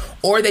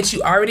or that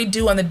you already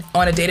do on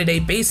a day-to-day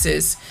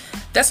basis.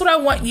 That's what I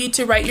want you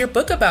to write your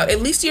book about,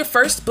 at least your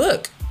first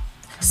book.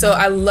 So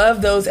I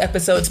love those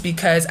episodes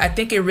because I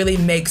think it really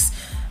makes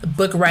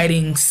book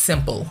writing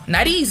simple.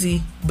 Not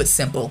easy, but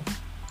simple.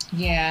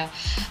 Yeah,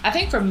 I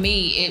think for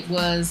me, it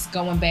was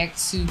going back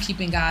to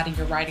keeping God in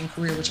your writing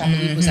career, which I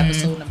believe was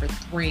episode number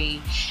 3.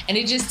 And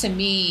it just, to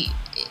me,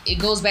 it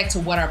goes back to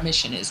what our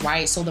mission is,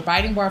 right? So the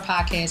Writing Bar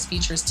podcast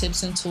features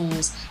tips and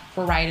tools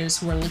for writers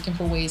who are looking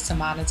for ways to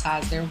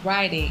monetize their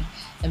writing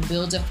and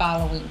build a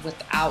following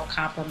without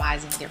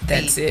compromising their faith.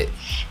 That's it.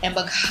 And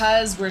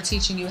because we're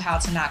teaching you how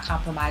to not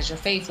compromise your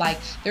faith, like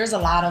there's a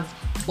lot of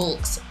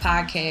books,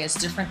 podcasts,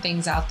 different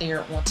things out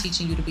there on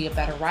teaching you to be a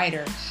better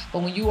writer.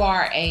 But when you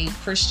are a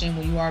Christian,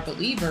 when you are a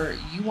believer,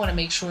 you want to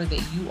make sure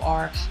that you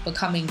are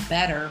becoming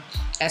better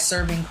at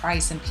serving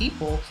Christ and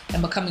people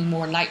and becoming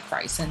more like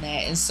Christ in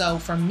that. And so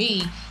for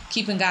me,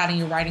 Keeping God in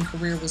Your Writing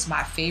Career was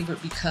my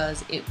favorite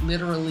because it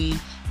literally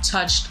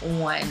touches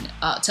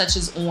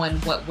on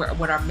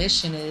what our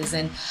mission is.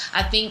 And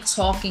I think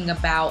talking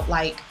about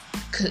like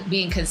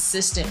being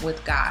consistent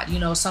with God, you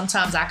know,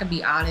 sometimes I can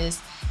be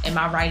honest, in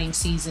my writing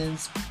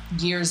seasons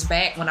years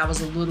back when I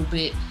was a little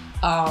bit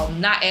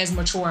not as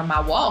mature in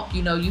my walk,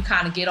 you know, you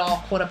kind of get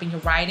all caught up in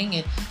your writing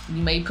and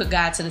you may put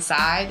God to the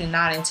side and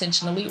not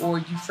intentionally, or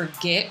you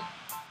forget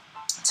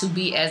to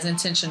be as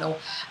intentional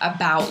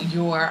about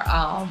your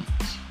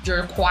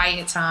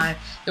quiet time.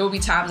 There will be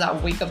times I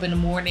would wake up in the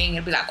morning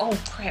and be like, oh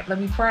crap, let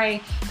me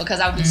pray, because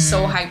I would be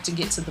so hyped to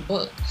get to the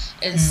book.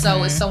 And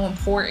so it's so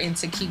important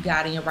to keep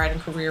God in your writing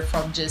career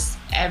from just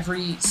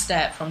every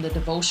step, from the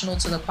devotional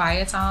to the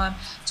quiet time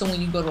to when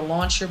you go to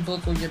launch your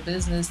book or your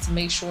business, to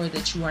make sure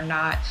that you are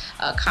not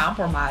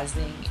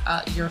compromising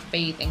your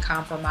faith and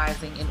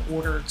compromising in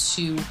order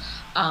to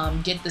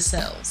get the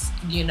sales,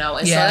 you know.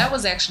 And so that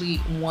was actually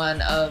one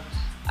of,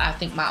 I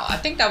think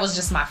that was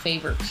just my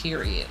favorite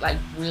period, like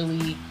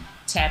really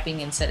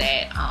tapping into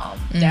that.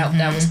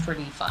 That was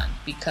pretty fun,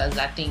 because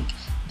I think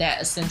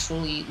that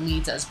essentially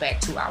leads us back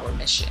to our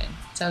mission.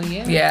 So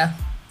yeah.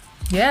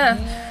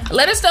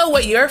 Let us know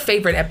what your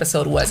favorite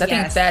episode was. I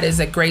think that is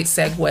a great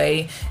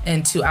segue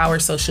into our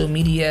social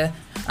media.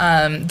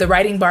 The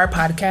Writing Bar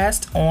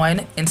podcast on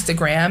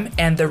Instagram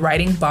and the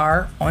Writing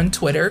Bar on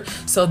Twitter.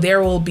 So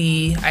there will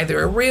be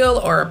either a reel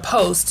or a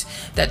post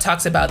that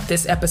talks about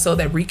this episode,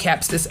 that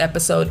recaps this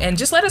episode, and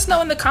just let us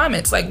know in the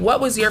comments, like,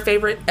 what was your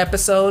favorite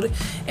episode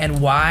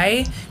and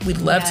why? We'd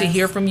love to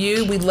hear from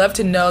you. We'd love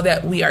to know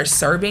that we are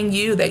serving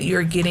you, that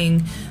you're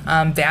getting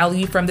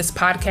value from this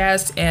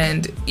podcast,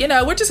 and you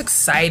know, we're just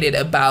excited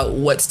about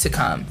what's to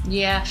come.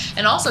 Yeah,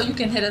 and also you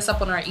can hit us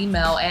up on our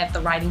email at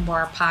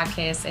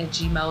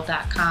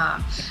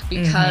thewritingbarpodcast@gmail.com,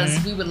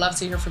 because we would love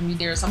to hear from you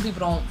there. Some people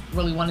don't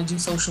really want to do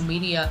social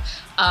media.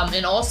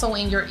 And also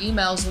in your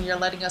emails, when you're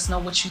letting us know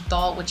what you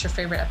thought, what your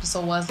favorite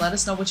episode was, let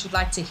us know what you'd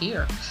like to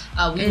hear.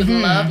 We would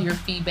love your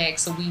feedback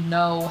so we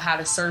know how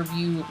to serve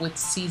you with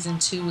season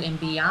 2 and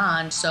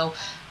beyond. So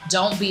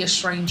don't be a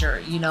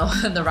stranger, you know.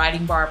 The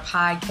Writing Bar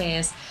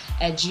Podcast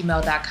at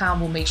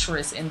gmail.com. We'll make sure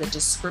it's in the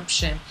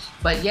description.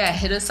 But yeah,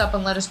 hit us up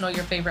and let us know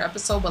your favorite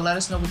episode, but let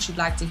us know what you'd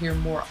like to hear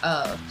more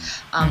of.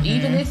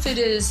 Even if it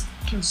is,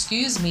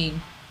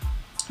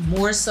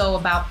 more so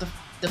about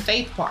the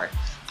faith part.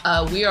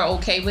 We are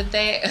okay with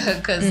that,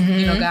 because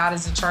you know, God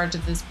is in charge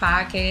of this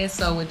podcast,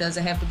 so it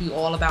doesn't have to be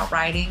all about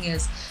writing,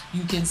 as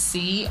you can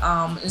see.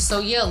 And so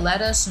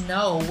let us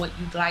know what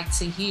you'd like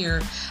to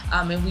hear,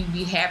 and we'd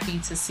be happy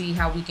to see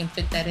how we can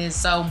fit that in.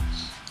 So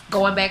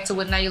going back to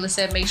what Naila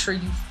said, make sure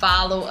you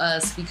follow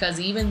us, because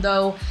even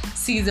though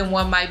season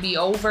 1 might be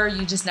over,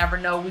 you just never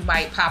know. We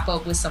might pop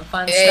up with some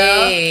fun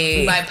stuff.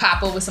 We might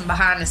pop up with some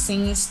behind the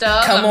scenes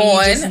stuff.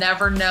 You just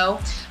never know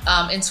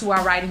into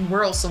our writing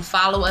world. So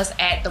follow us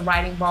at the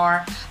Writing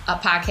Bar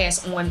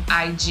podcast on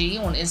IG,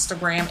 on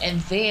Instagram, and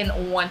then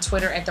on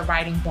Twitter at the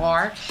Writing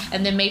Bar.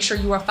 And then make sure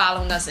you are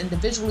following us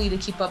individually to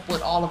keep up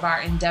with all of our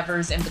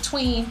endeavors in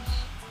between.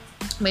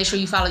 Make sure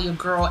you follow your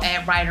girl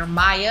at Writer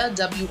Maya,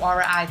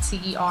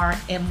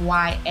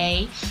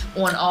 WRITERMYA,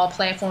 on all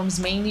platforms,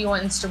 mainly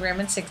on Instagram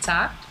and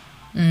TikTok.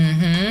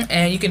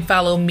 And you can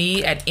follow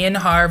me at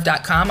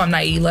nharv.com. I'm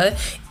Naila.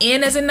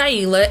 N as in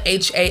Naila,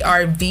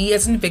 HARV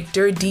as in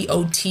Victor,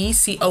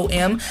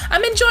 DOTCOM.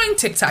 I'm enjoying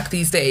TikTok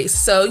these days.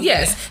 So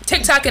yes,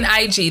 TikTok and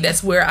IG,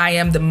 that's where I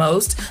am the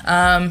most.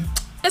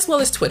 As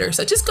well as Twitter.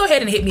 So just go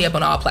ahead and hit me up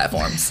on all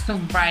platforms.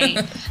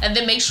 Right. And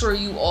then make sure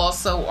you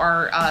also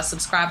are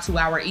subscribed to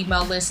our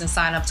email list and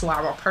sign up to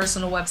our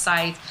personal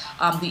website.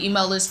 The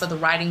email list for the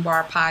Writing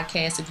Bar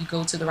Podcast, if you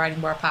go to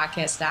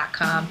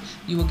thewritingbarpodcast.com,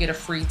 you will get a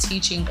free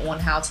teaching on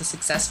how to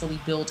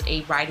successfully build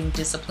a writing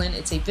discipline.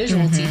 It's a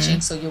visual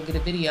teaching, so you'll get a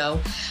video.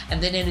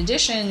 And then in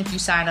addition, if you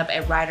sign up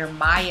at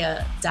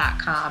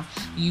writermaya.com,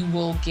 you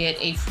will get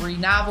a free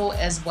novel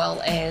as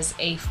well as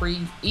a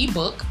free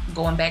ebook,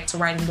 going back to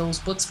writing those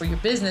books for your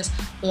business,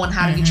 on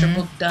how to get your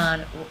book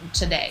done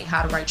today,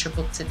 how to write your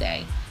book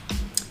today.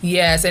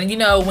 Yes, and you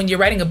know, when you're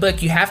writing a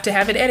book, you have to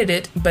have it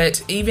edited,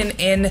 but even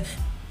in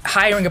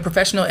hiring a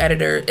professional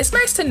editor, it's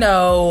nice to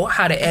know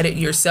how to edit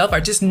yourself, or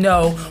just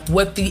know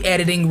what the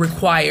editing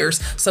requires.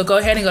 So go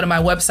ahead and go to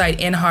my website,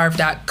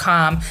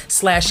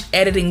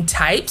 nharv.com/editing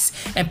types,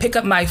 and pick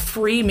up my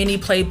free mini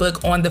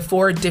playbook on the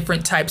 4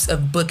 different types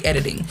of book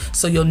editing.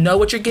 So you'll know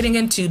what you're getting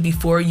into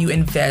before you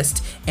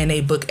invest in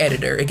a book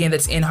editor. Again,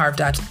 that's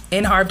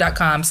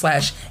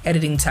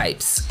nharv.com/editing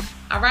types.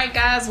 All right,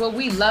 guys. Well,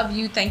 we love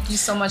you. Thank you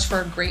so much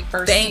for a great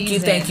first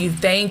season.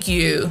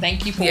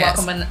 Thank you for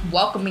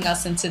welcoming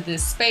us into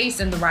this space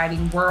in the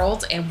writing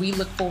world, and we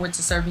look forward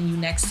to serving you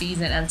next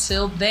season.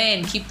 Until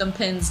then, keep them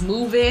pens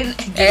moving,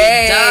 get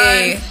it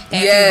done.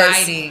 Happy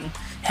writing.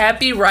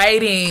 Happy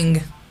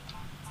writing.